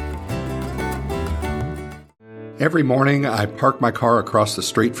 Columbia. Every morning, I park my car across the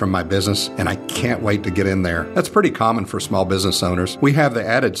street from my business, and I can't wait to get in there. That's pretty common for small business owners. We have the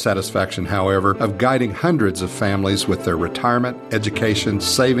added satisfaction, however, of guiding hundreds of families with their retirement, education,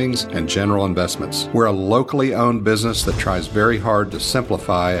 savings, and general investments. We're a locally owned business that tries very hard to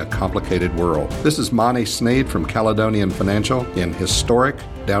simplify a complicated world. This is Monty Sneed from Caledonian Financial in historic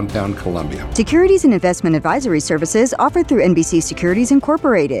downtown Columbia. Securities and investment advisory services offered through NBC Securities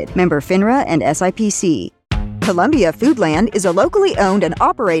Incorporated, member FINRA and SIPC. Columbia Foodland is a locally owned and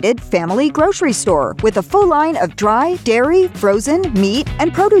operated family grocery store with a full line of dry, dairy, frozen, meat,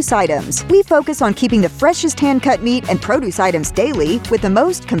 and produce items. We focus on keeping the freshest hand-cut meat and produce items daily with the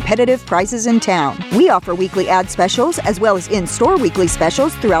most competitive prices in town. We offer weekly ad specials as well as in-store weekly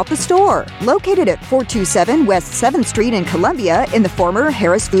specials throughout the store. Located at 427 West 7th Street in Columbia in the former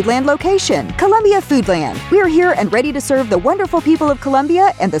Harris Foodland location. Columbia Foodland. We're here and ready to serve the wonderful people of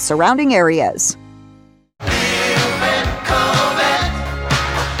Columbia and the surrounding areas.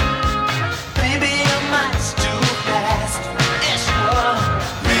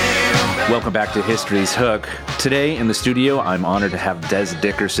 Welcome back to History's Hook. Today in the studio, I'm honored to have Dez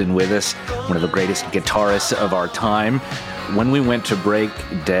Dickerson with us, one of the greatest guitarists of our time. When we went to break,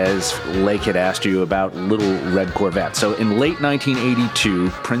 Dez, Lake had asked you about Little Red Corvette. So in late 1982,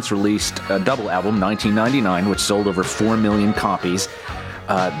 Prince released a double album, 1999, which sold over 4 million copies.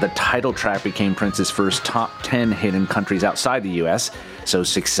 The title track became Prince's first top 10 hit in countries outside the U.S., so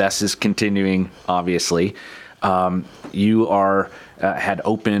success is continuing, obviously. You had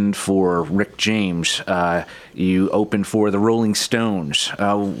opened for Rick James. You opened for the Rolling Stones.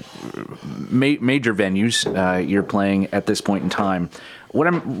 Major venues you're playing at this point in time. What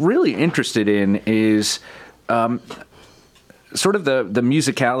I'm really interested in is sort of the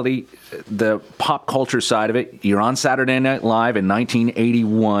musicality, the pop culture side of it. You're on Saturday Night Live in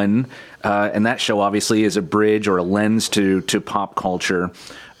 1981, and that show obviously is a bridge or a lens to pop culture.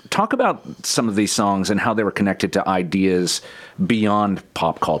 Talk about some of these songs and how they were connected to ideas beyond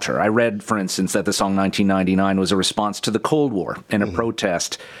pop culture. I read, for instance, that the song 1999 was a response to the Cold War and a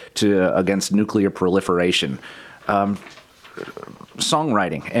protest against nuclear proliferation.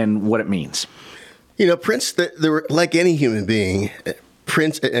 Songwriting and what it means. You know, Prince, there were, like any human being,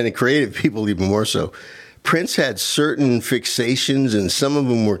 Prince, and creative people even more so, Prince had certain fixations, and some of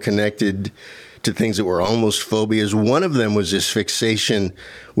them were connected to things that were almost phobias. One of them was this fixation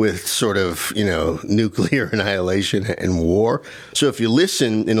with sort of, nuclear annihilation and war. So if you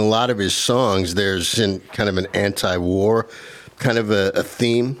listen in a lot of his songs, there's kind of an anti-war kind of a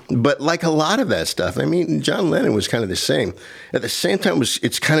theme. But like a lot of that stuff, I mean, John Lennon was kind of the same. At the same time,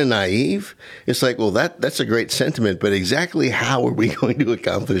 it's kind of naive. It's like, well, that's a great sentiment, but exactly how are we going to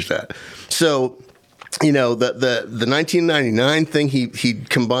accomplish that? So you know, the 1999 thing he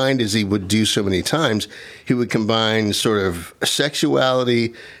combined, as he would do so many times, he would combine sort of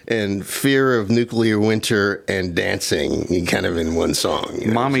sexuality and fear of nuclear winter and dancing kind of in one song. You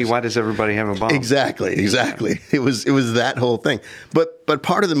know? Mommy, why does everybody have a bomb? Exactly. It was that whole thing. But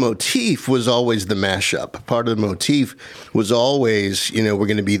part of the motif was always the mashup. Part of the motif was always, you know, we're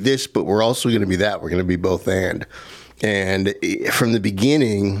going to be this, but we're also going to be that. We're going to be both and. And from the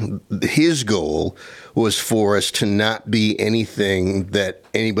beginning, his goal was for us to not be anything that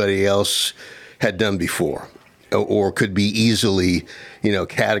anybody else had done before or could be easily, you know,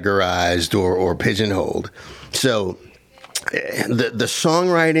 categorized or pigeonholed. So the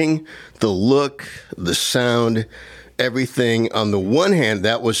songwriting, the look, the sound, everything, on the one hand,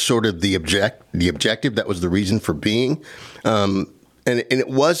 that was sort of the objective. That was the reason for being. And it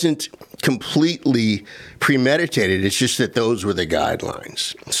wasn't completely premeditated. It's just that those were the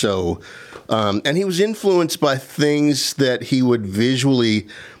guidelines. So, and he was influenced by things that he would visually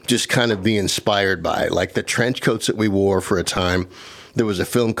just kind of be inspired by, like the trench coats that we wore for a time. There was a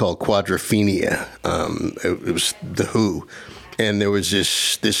film called Quadrophenia. It was The Who. And there was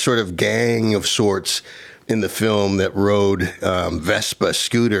this sort of gang of sorts in the film that rode Vespa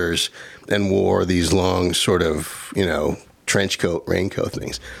scooters and wore these long sort of, you know, trench coat, raincoat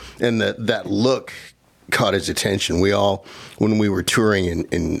things. And that look caught his attention. We all, when we were touring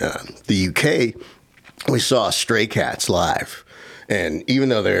in the UK, we saw Stray Cats live. And even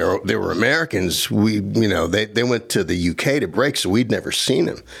though they were Americans, they went to the UK to break, so we'd never seen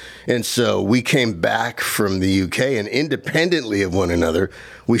them. And so we came back from the UK, and independently of one another,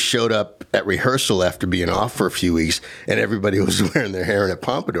 we showed up at rehearsal after being off for a few weeks, and everybody was wearing their hair in a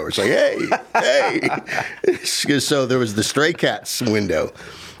pompadour. It's like, hey. So there was the Stray Cats window.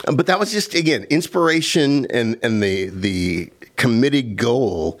 But that was just, again, inspiration and the committed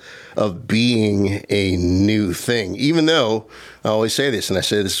goal of being a new thing. Even though, I always say this, and I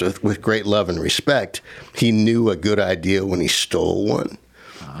say this with great love and respect, he knew a good idea when he stole one.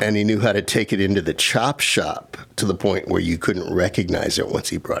 And he knew how to take it into the chop shop to the point where you couldn't recognize it once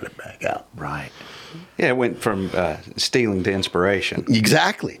he brought it back out. Right. Yeah, it went from stealing to inspiration.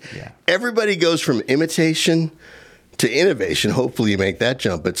 Exactly. Yeah. Everybody goes from imitation to innovation. Hopefully you make that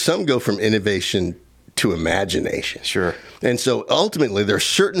jump. But some go from innovation to imagination. Sure. And so ultimately there are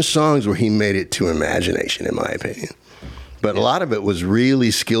certain songs where he made it to imagination, in my opinion. But a lot of it was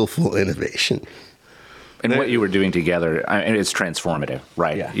really skillful innovation. And what you were doing together, I mean, it's transformative,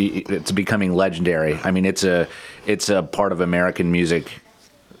 right? Yeah. It's becoming legendary. I mean, it's a part of American music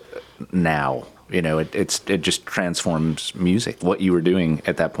now. You know, it just transforms music. What you were doing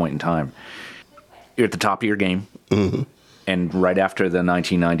at that point in time, you're at the top of your game, mm-hmm. and right after the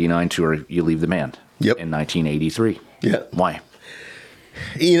 1999 tour, you leave the band. Yep. In 1983. Yeah. Why?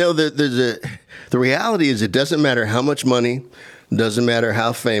 You know, the reality is, it doesn't matter how much money. Doesn't matter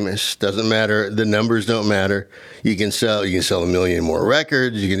how famous. Doesn't matter. The numbers don't matter. You can sell a million more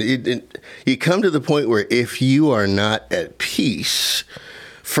records. You come to the point where if you are not at peace,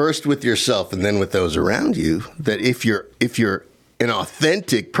 first with yourself and then with those around you, that if you're an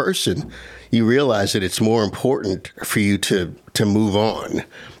authentic person, you realize that it's more important for you to move on.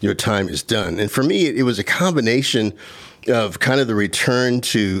 Your time is done. And for me, it was a combination of kind of the return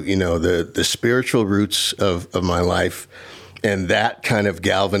to, you know, the spiritual roots of my life. And that kind of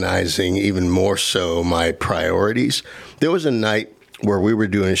galvanizing even more so my priorities. There was a night where we were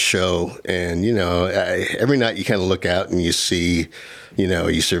doing a show, and, you know, every night you kind of look out and you see, you know,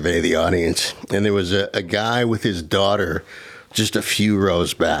 you survey the audience. And there was a guy with his daughter just a few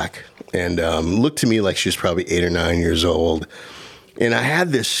rows back, and looked to me like she was probably 8 or 9 years old. And I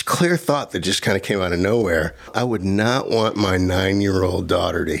had this clear thought that just kind of came out of nowhere. I would not want my 9-year-old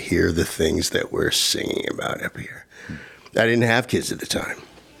daughter to hear the things that we're singing about up here. I didn't have kids at the time,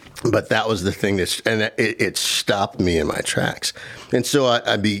 but that was the thing it stopped me in my tracks. And so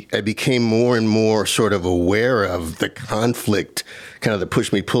I became more and more sort of aware of the conflict, kind of the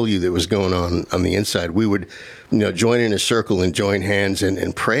push me, pull you that was going on the inside. We would, you know, join in a circle and join hands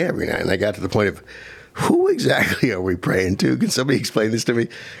and pray every night. And I got to the point of, who exactly are we praying to? Can somebody explain this to me?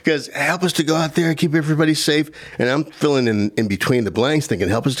 Because help us to go out there and keep everybody safe. And I'm filling in between the blanks thinking,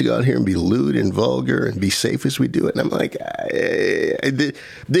 help us to go out here and be lewd and vulgar and be safe as we do it. And I'm like,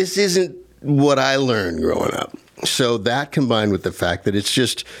 this isn't what I learned growing up. So that combined with the fact that it's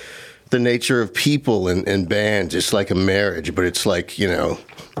just the nature of people and bands, it's like a marriage, but it's like, you know,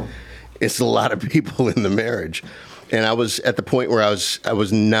 it's a lot of people in the marriage. And I was at the point where I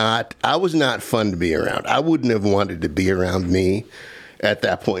was not fun to be around. I wouldn't have wanted to be around me at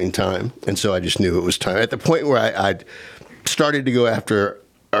that point in time. And so I just knew it was time. At the point where I started to go after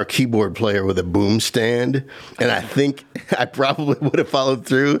our keyboard player with a boom stand, and I think I probably would have followed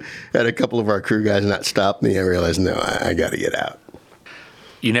through had a couple of our crew guys not stopped me. I realized, no, I got to get out.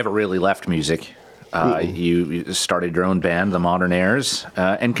 You never really left music. You started your own band, the Modern Airs,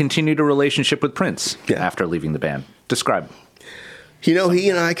 and continued a relationship with Prince after leaving the band. Describe. He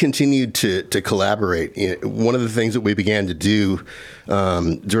and I continued to collaborate. One of the things that we began to do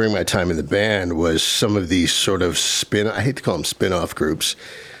during my time in the band was some of these sort of I hate to call them spin-off groups,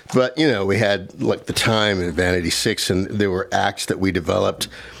 but, we had like The Time and Vanity 6, and there were acts that we developed.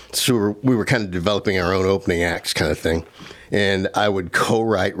 So we were kind of developing our own opening acts kind of thing. And I would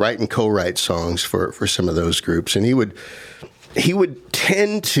write and co-write songs for some of those groups. And he would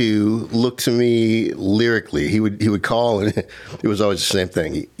tend to look to me lyrically. He would call, and it was always the same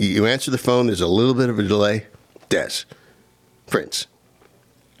thing. You answer the phone, there's a little bit of a delay. Dez, Prince,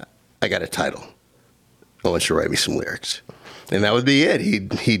 I got a title. I want you to write me some lyrics. And that would be it.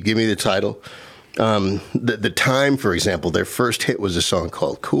 He'd give me the title. The Time, for example, their first hit was a song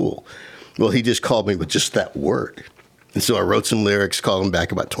called Cool. Well, he just called me with just that word. And so I wrote some lyrics, called him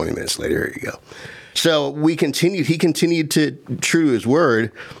back about 20 minutes later. Here you go. So he continued to, true to his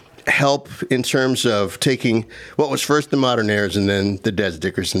word, help in terms of taking what was first the Modern Airs and then the Dez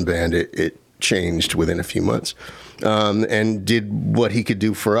Dickerson band. It changed within a few months, and did what he could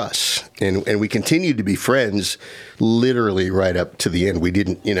do for us. And we continued to be friends literally right up to the end. We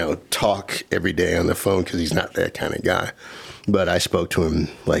didn't, talk every day on the phone because he's not that kind of guy. But I spoke to him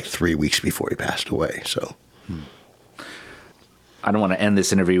like 3 weeks before he passed away. So. I don't want to end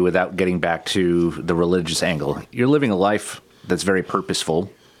this interview without getting back to the religious angle. You're living a life that's very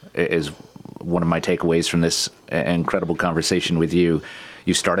purposeful, is one of my takeaways from this incredible conversation with you.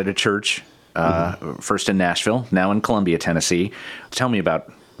 You started a church, first in Nashville, now in Columbia, Tennessee. Tell me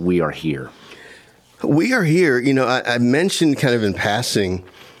about We Are Here. We Are Here, I mentioned kind of in passing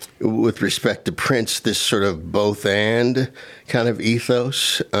with respect to Prince, this sort of both and kind of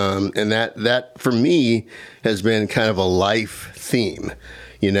ethos. And that for me has been kind of a life theme.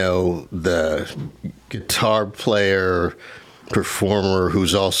 The guitar player, performer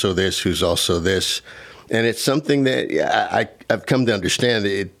who's also this, who's also this. And it's something that I've come to understand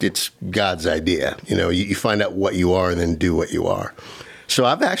that it's God's idea. You find out what you are and then do what you are. So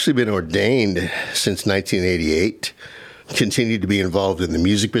I've actually been ordained since 1988. Continued to be involved in the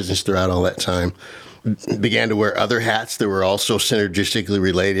music business throughout all that time. Began to wear other hats that were also synergistically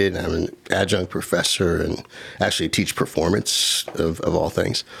related. I'm an adjunct professor and actually teach performance of all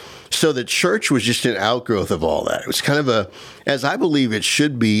things. So the church was just an outgrowth of all that. It was kind of as I believe it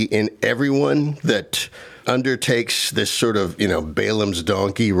should be in everyone that undertakes this sort of, Balaam's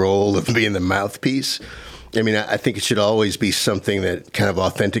donkey role of being the mouthpiece. I think it should always be something that kind of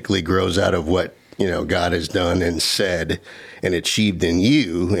authentically grows out of what God has done and said and achieved in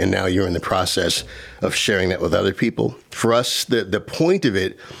you, and now you're in the process of sharing that with other people. For us, the point of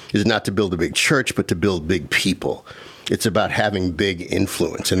it is not to build a big church, but to build big people. It's about having big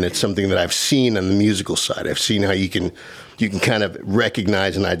influence, and it's something that I've seen on the musical side. I've seen how you can kind of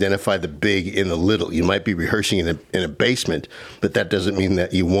recognize and identify the big in the little. You might be rehearsing in a basement, but that doesn't mean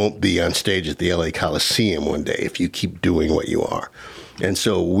that you won't be on stage at the LA Coliseum one day if you keep doing what you are. And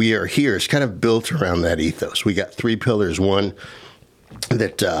so We Are Here is kind of built around that ethos. We got 3 pillars. One,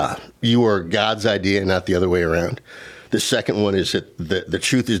 that you are God's idea, not the other way around. The second one is that the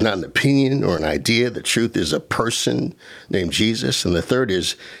truth is not an opinion or an idea. The truth is a person named Jesus. And the third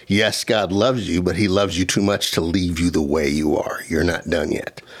is, yes, God loves you, but he loves you too much to leave you the way you are. You're not done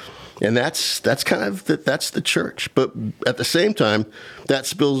yet. And that's kind of that's the church. But at the same time, that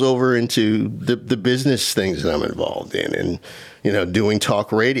spills over into the business things that I'm involved in, and doing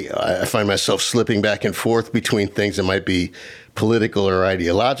talk radio. I find myself slipping back and forth between things that might be political or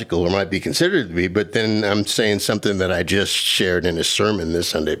ideological or might be considered to be, but then I'm saying something that I just shared in a sermon this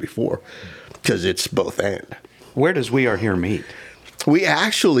Sunday before, because it's both and. Where does We Are Here meet? We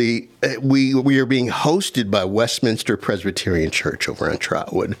actually, we are being hosted by Westminster Presbyterian Church over on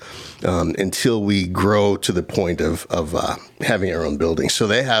Trotwood until we grow to the point of having our own building. So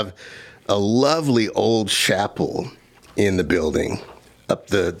they have a lovely old chapel in the building up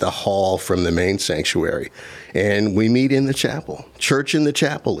the hall from the main sanctuary. And we meet in the chapel. Church in the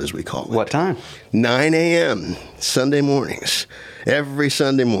chapel, as we call it. What time? 9 a.m. Sunday mornings. Every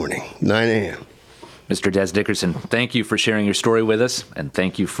Sunday morning, 9 a.m. Mr. Dez Dickerson, thank you for sharing your story with us, and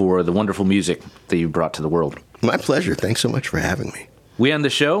thank you for the wonderful music that you brought to the world. My pleasure. Thanks so much for having me. We end the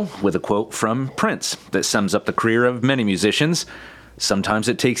show with a quote from Prince that sums up the career of many musicians. Sometimes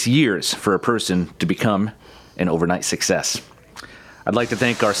it takes years for a person to become an overnight success. I'd like to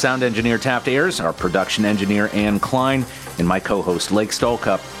thank our sound engineer, Taft Ayers, our production engineer, Ann Klein, and my co-host, Lake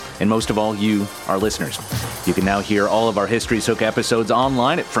Stallcup, and most of all, you, our listeners. You can now hear all of our History's Hook episodes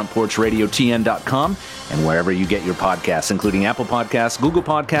online at frontporchradiotn.com and wherever you get your podcasts, including Apple Podcasts, Google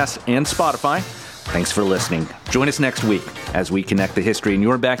Podcasts, and Spotify. Thanks for listening. Join us next week as we connect the history in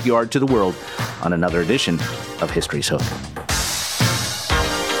your backyard to the world on another edition of History's Hook.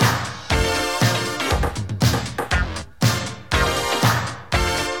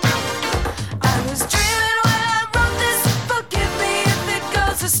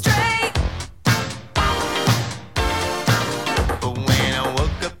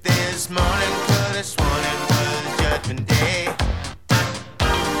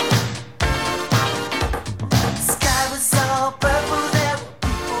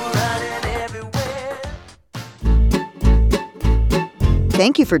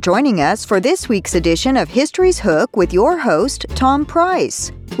 Thank you for joining us for this week's edition of History's Hook with your host, Tom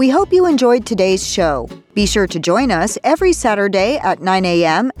Price. We hope you enjoyed today's show. Be sure to join us every Saturday at 9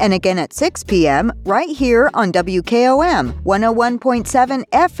 a.m. and again at 6 p.m. right here on WKOM 101.7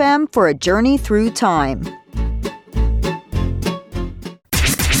 FM for a journey through time.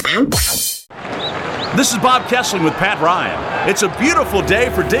 This is Bob Kessling with Pat Ryan. It's a beautiful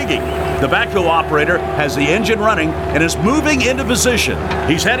day for digging. The backhoe operator has the engine running and is moving into position.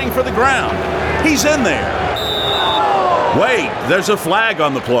 He's heading for the ground. He's in there. Wait, there's a flag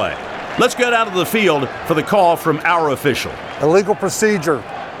on the play. Let's get out of the field for the call from our official. Illegal procedure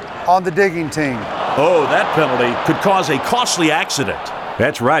on the digging team. Oh, that penalty could cause a costly accident.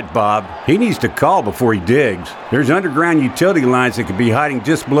 That's right, Bob. He needs to call before he digs. There's underground utility lines that could be hiding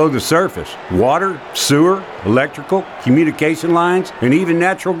just below the surface. Water, sewer, electrical, communication lines, and even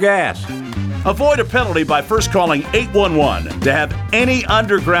natural gas. Avoid a penalty by first calling 811 to have any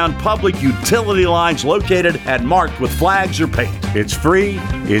underground public utility lines located and marked with flags or paint. It's free,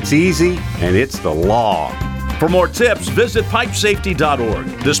 it's easy, and it's the law. For more tips, visit pipesafety.org.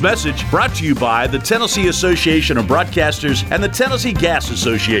 This message brought to you by the Tennessee Association of Broadcasters and the Tennessee Gas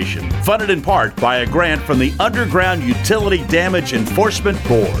Association, funded in part by a grant from the Underground Utility Damage Enforcement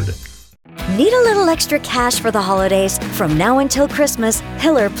Board. Need a little extra cash for the holidays? From now until Christmas,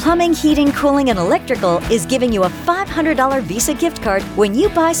 Hiller Plumbing, Heating, Cooling, and Electrical is giving you a $500 Visa gift card when you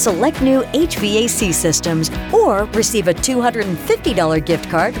buy select new HVAC systems or receive a $250 gift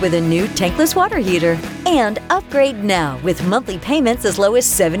card with a new tankless water heater. And upgrade now with monthly payments as low as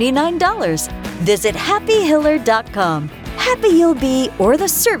 $79. Visit happyhiller.com. Happy you'll be, or the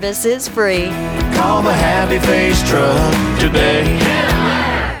service is free. Call the Happy Face Truck today.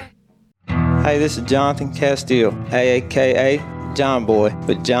 Hey, this is Jonathan Castile, a.k.a. John Boy,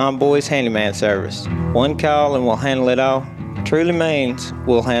 with John Boy's Handyman Service. One call and we'll handle it all. Truly means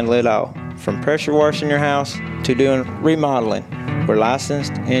we'll handle it all. From pressure washing your house to doing remodeling. We're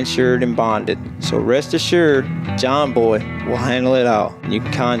licensed, insured, and bonded. So rest assured, John Boy will handle it all. You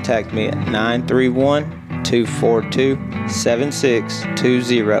can contact me at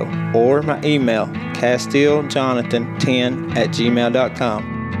 931-242-7620 or my email,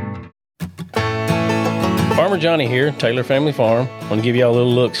 CastileJonathan10@gmail.com. Farmer Johnny here, Taylor Family Farm. I want to give y'all a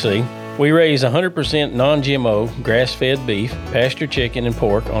little look-see. We raise 100% non-GMO, grass-fed beef, pasture chicken, and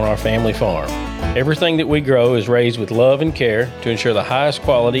pork on our family farm. Everything that we grow is raised with love and care to ensure the highest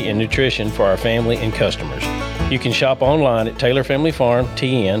quality and nutrition for our family and customers. You can shop online at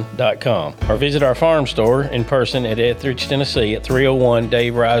TaylorFamilyFarmTN.com or visit our farm store in person at Etheridge, Tennessee at 301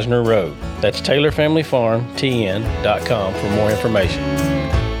 Dave Reisner Road. That's TaylorFamilyFarmTN.com for more information.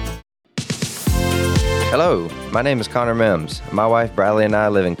 Hello, my name is Connor Mims. My wife Bradley and I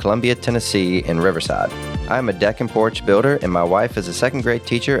live in Columbia, Tennessee in Riverside. I am a deck and porch builder and my wife is a second grade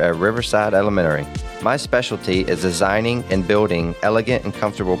teacher at Riverside Elementary. My specialty is designing and building elegant and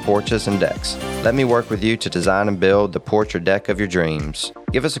comfortable porches and decks. Let me work with you to design and build the porch or deck of your dreams.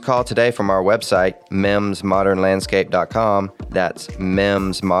 Give us a call today from our website, mimsmodernlandscape.com. That's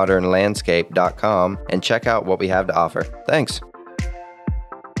mimsmodernlandscape.com and check out what we have to offer. Thanks.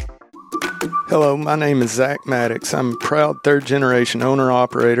 Hello, my name is Zach Maddox. I'm a proud third-generation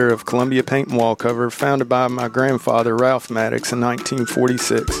owner-operator of Columbia Paint and Wallcover, founded by my grandfather, Ralph Maddox, in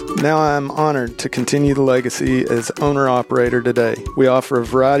 1946. Now I am honored to continue the legacy as owner-operator today. We offer a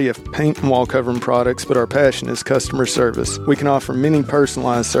variety of paint and wall covering products, but our passion is customer service. We can offer many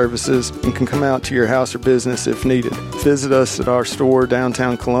personalized services and can come out to your house or business if needed. Visit us at our store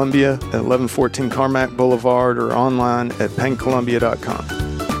downtown Columbia at 1114 Carmack Boulevard or online at paintcolumbia.com.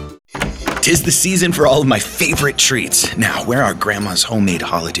 'Tis the season for all of my favorite treats. Now, where are Grandma's homemade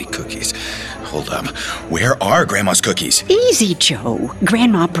holiday cookies? Hold up. Where are Grandma's cookies? Easy, Joe.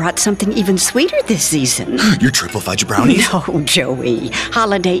 Grandma brought something even sweeter this season. Your triple fudge brownies? No, Joey.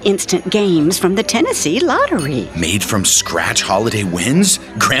 Holiday instant games from the Tennessee Lottery. Made from scratch holiday wins?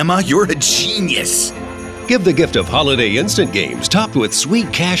 Grandma, you're a genius. Give the gift of holiday instant games topped with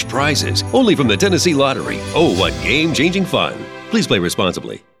sweet cash prizes. Only from the Tennessee Lottery. Oh, what game-changing fun. Please play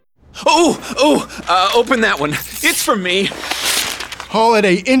responsibly. Open that one. It's from me.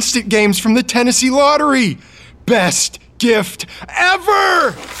 Holiday instant games from the Tennessee Lottery. Best gift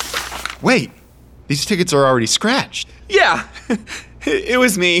ever! Wait, these tickets are already scratched. Yeah, it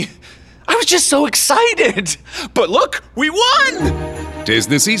was me. I was just so excited. But look, we won! 'Tis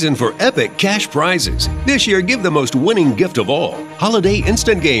the season for epic cash prizes. This year, give the most winning gift of all. Holiday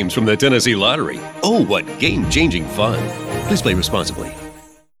instant games from the Tennessee Lottery. Oh, what game-changing fun. Please play responsibly.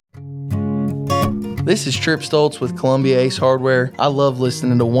 This is Trip Stoltz with Columbia Ace Hardware. I love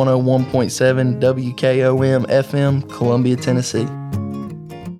listening to 101.7 WKOM FM, Columbia, Tennessee.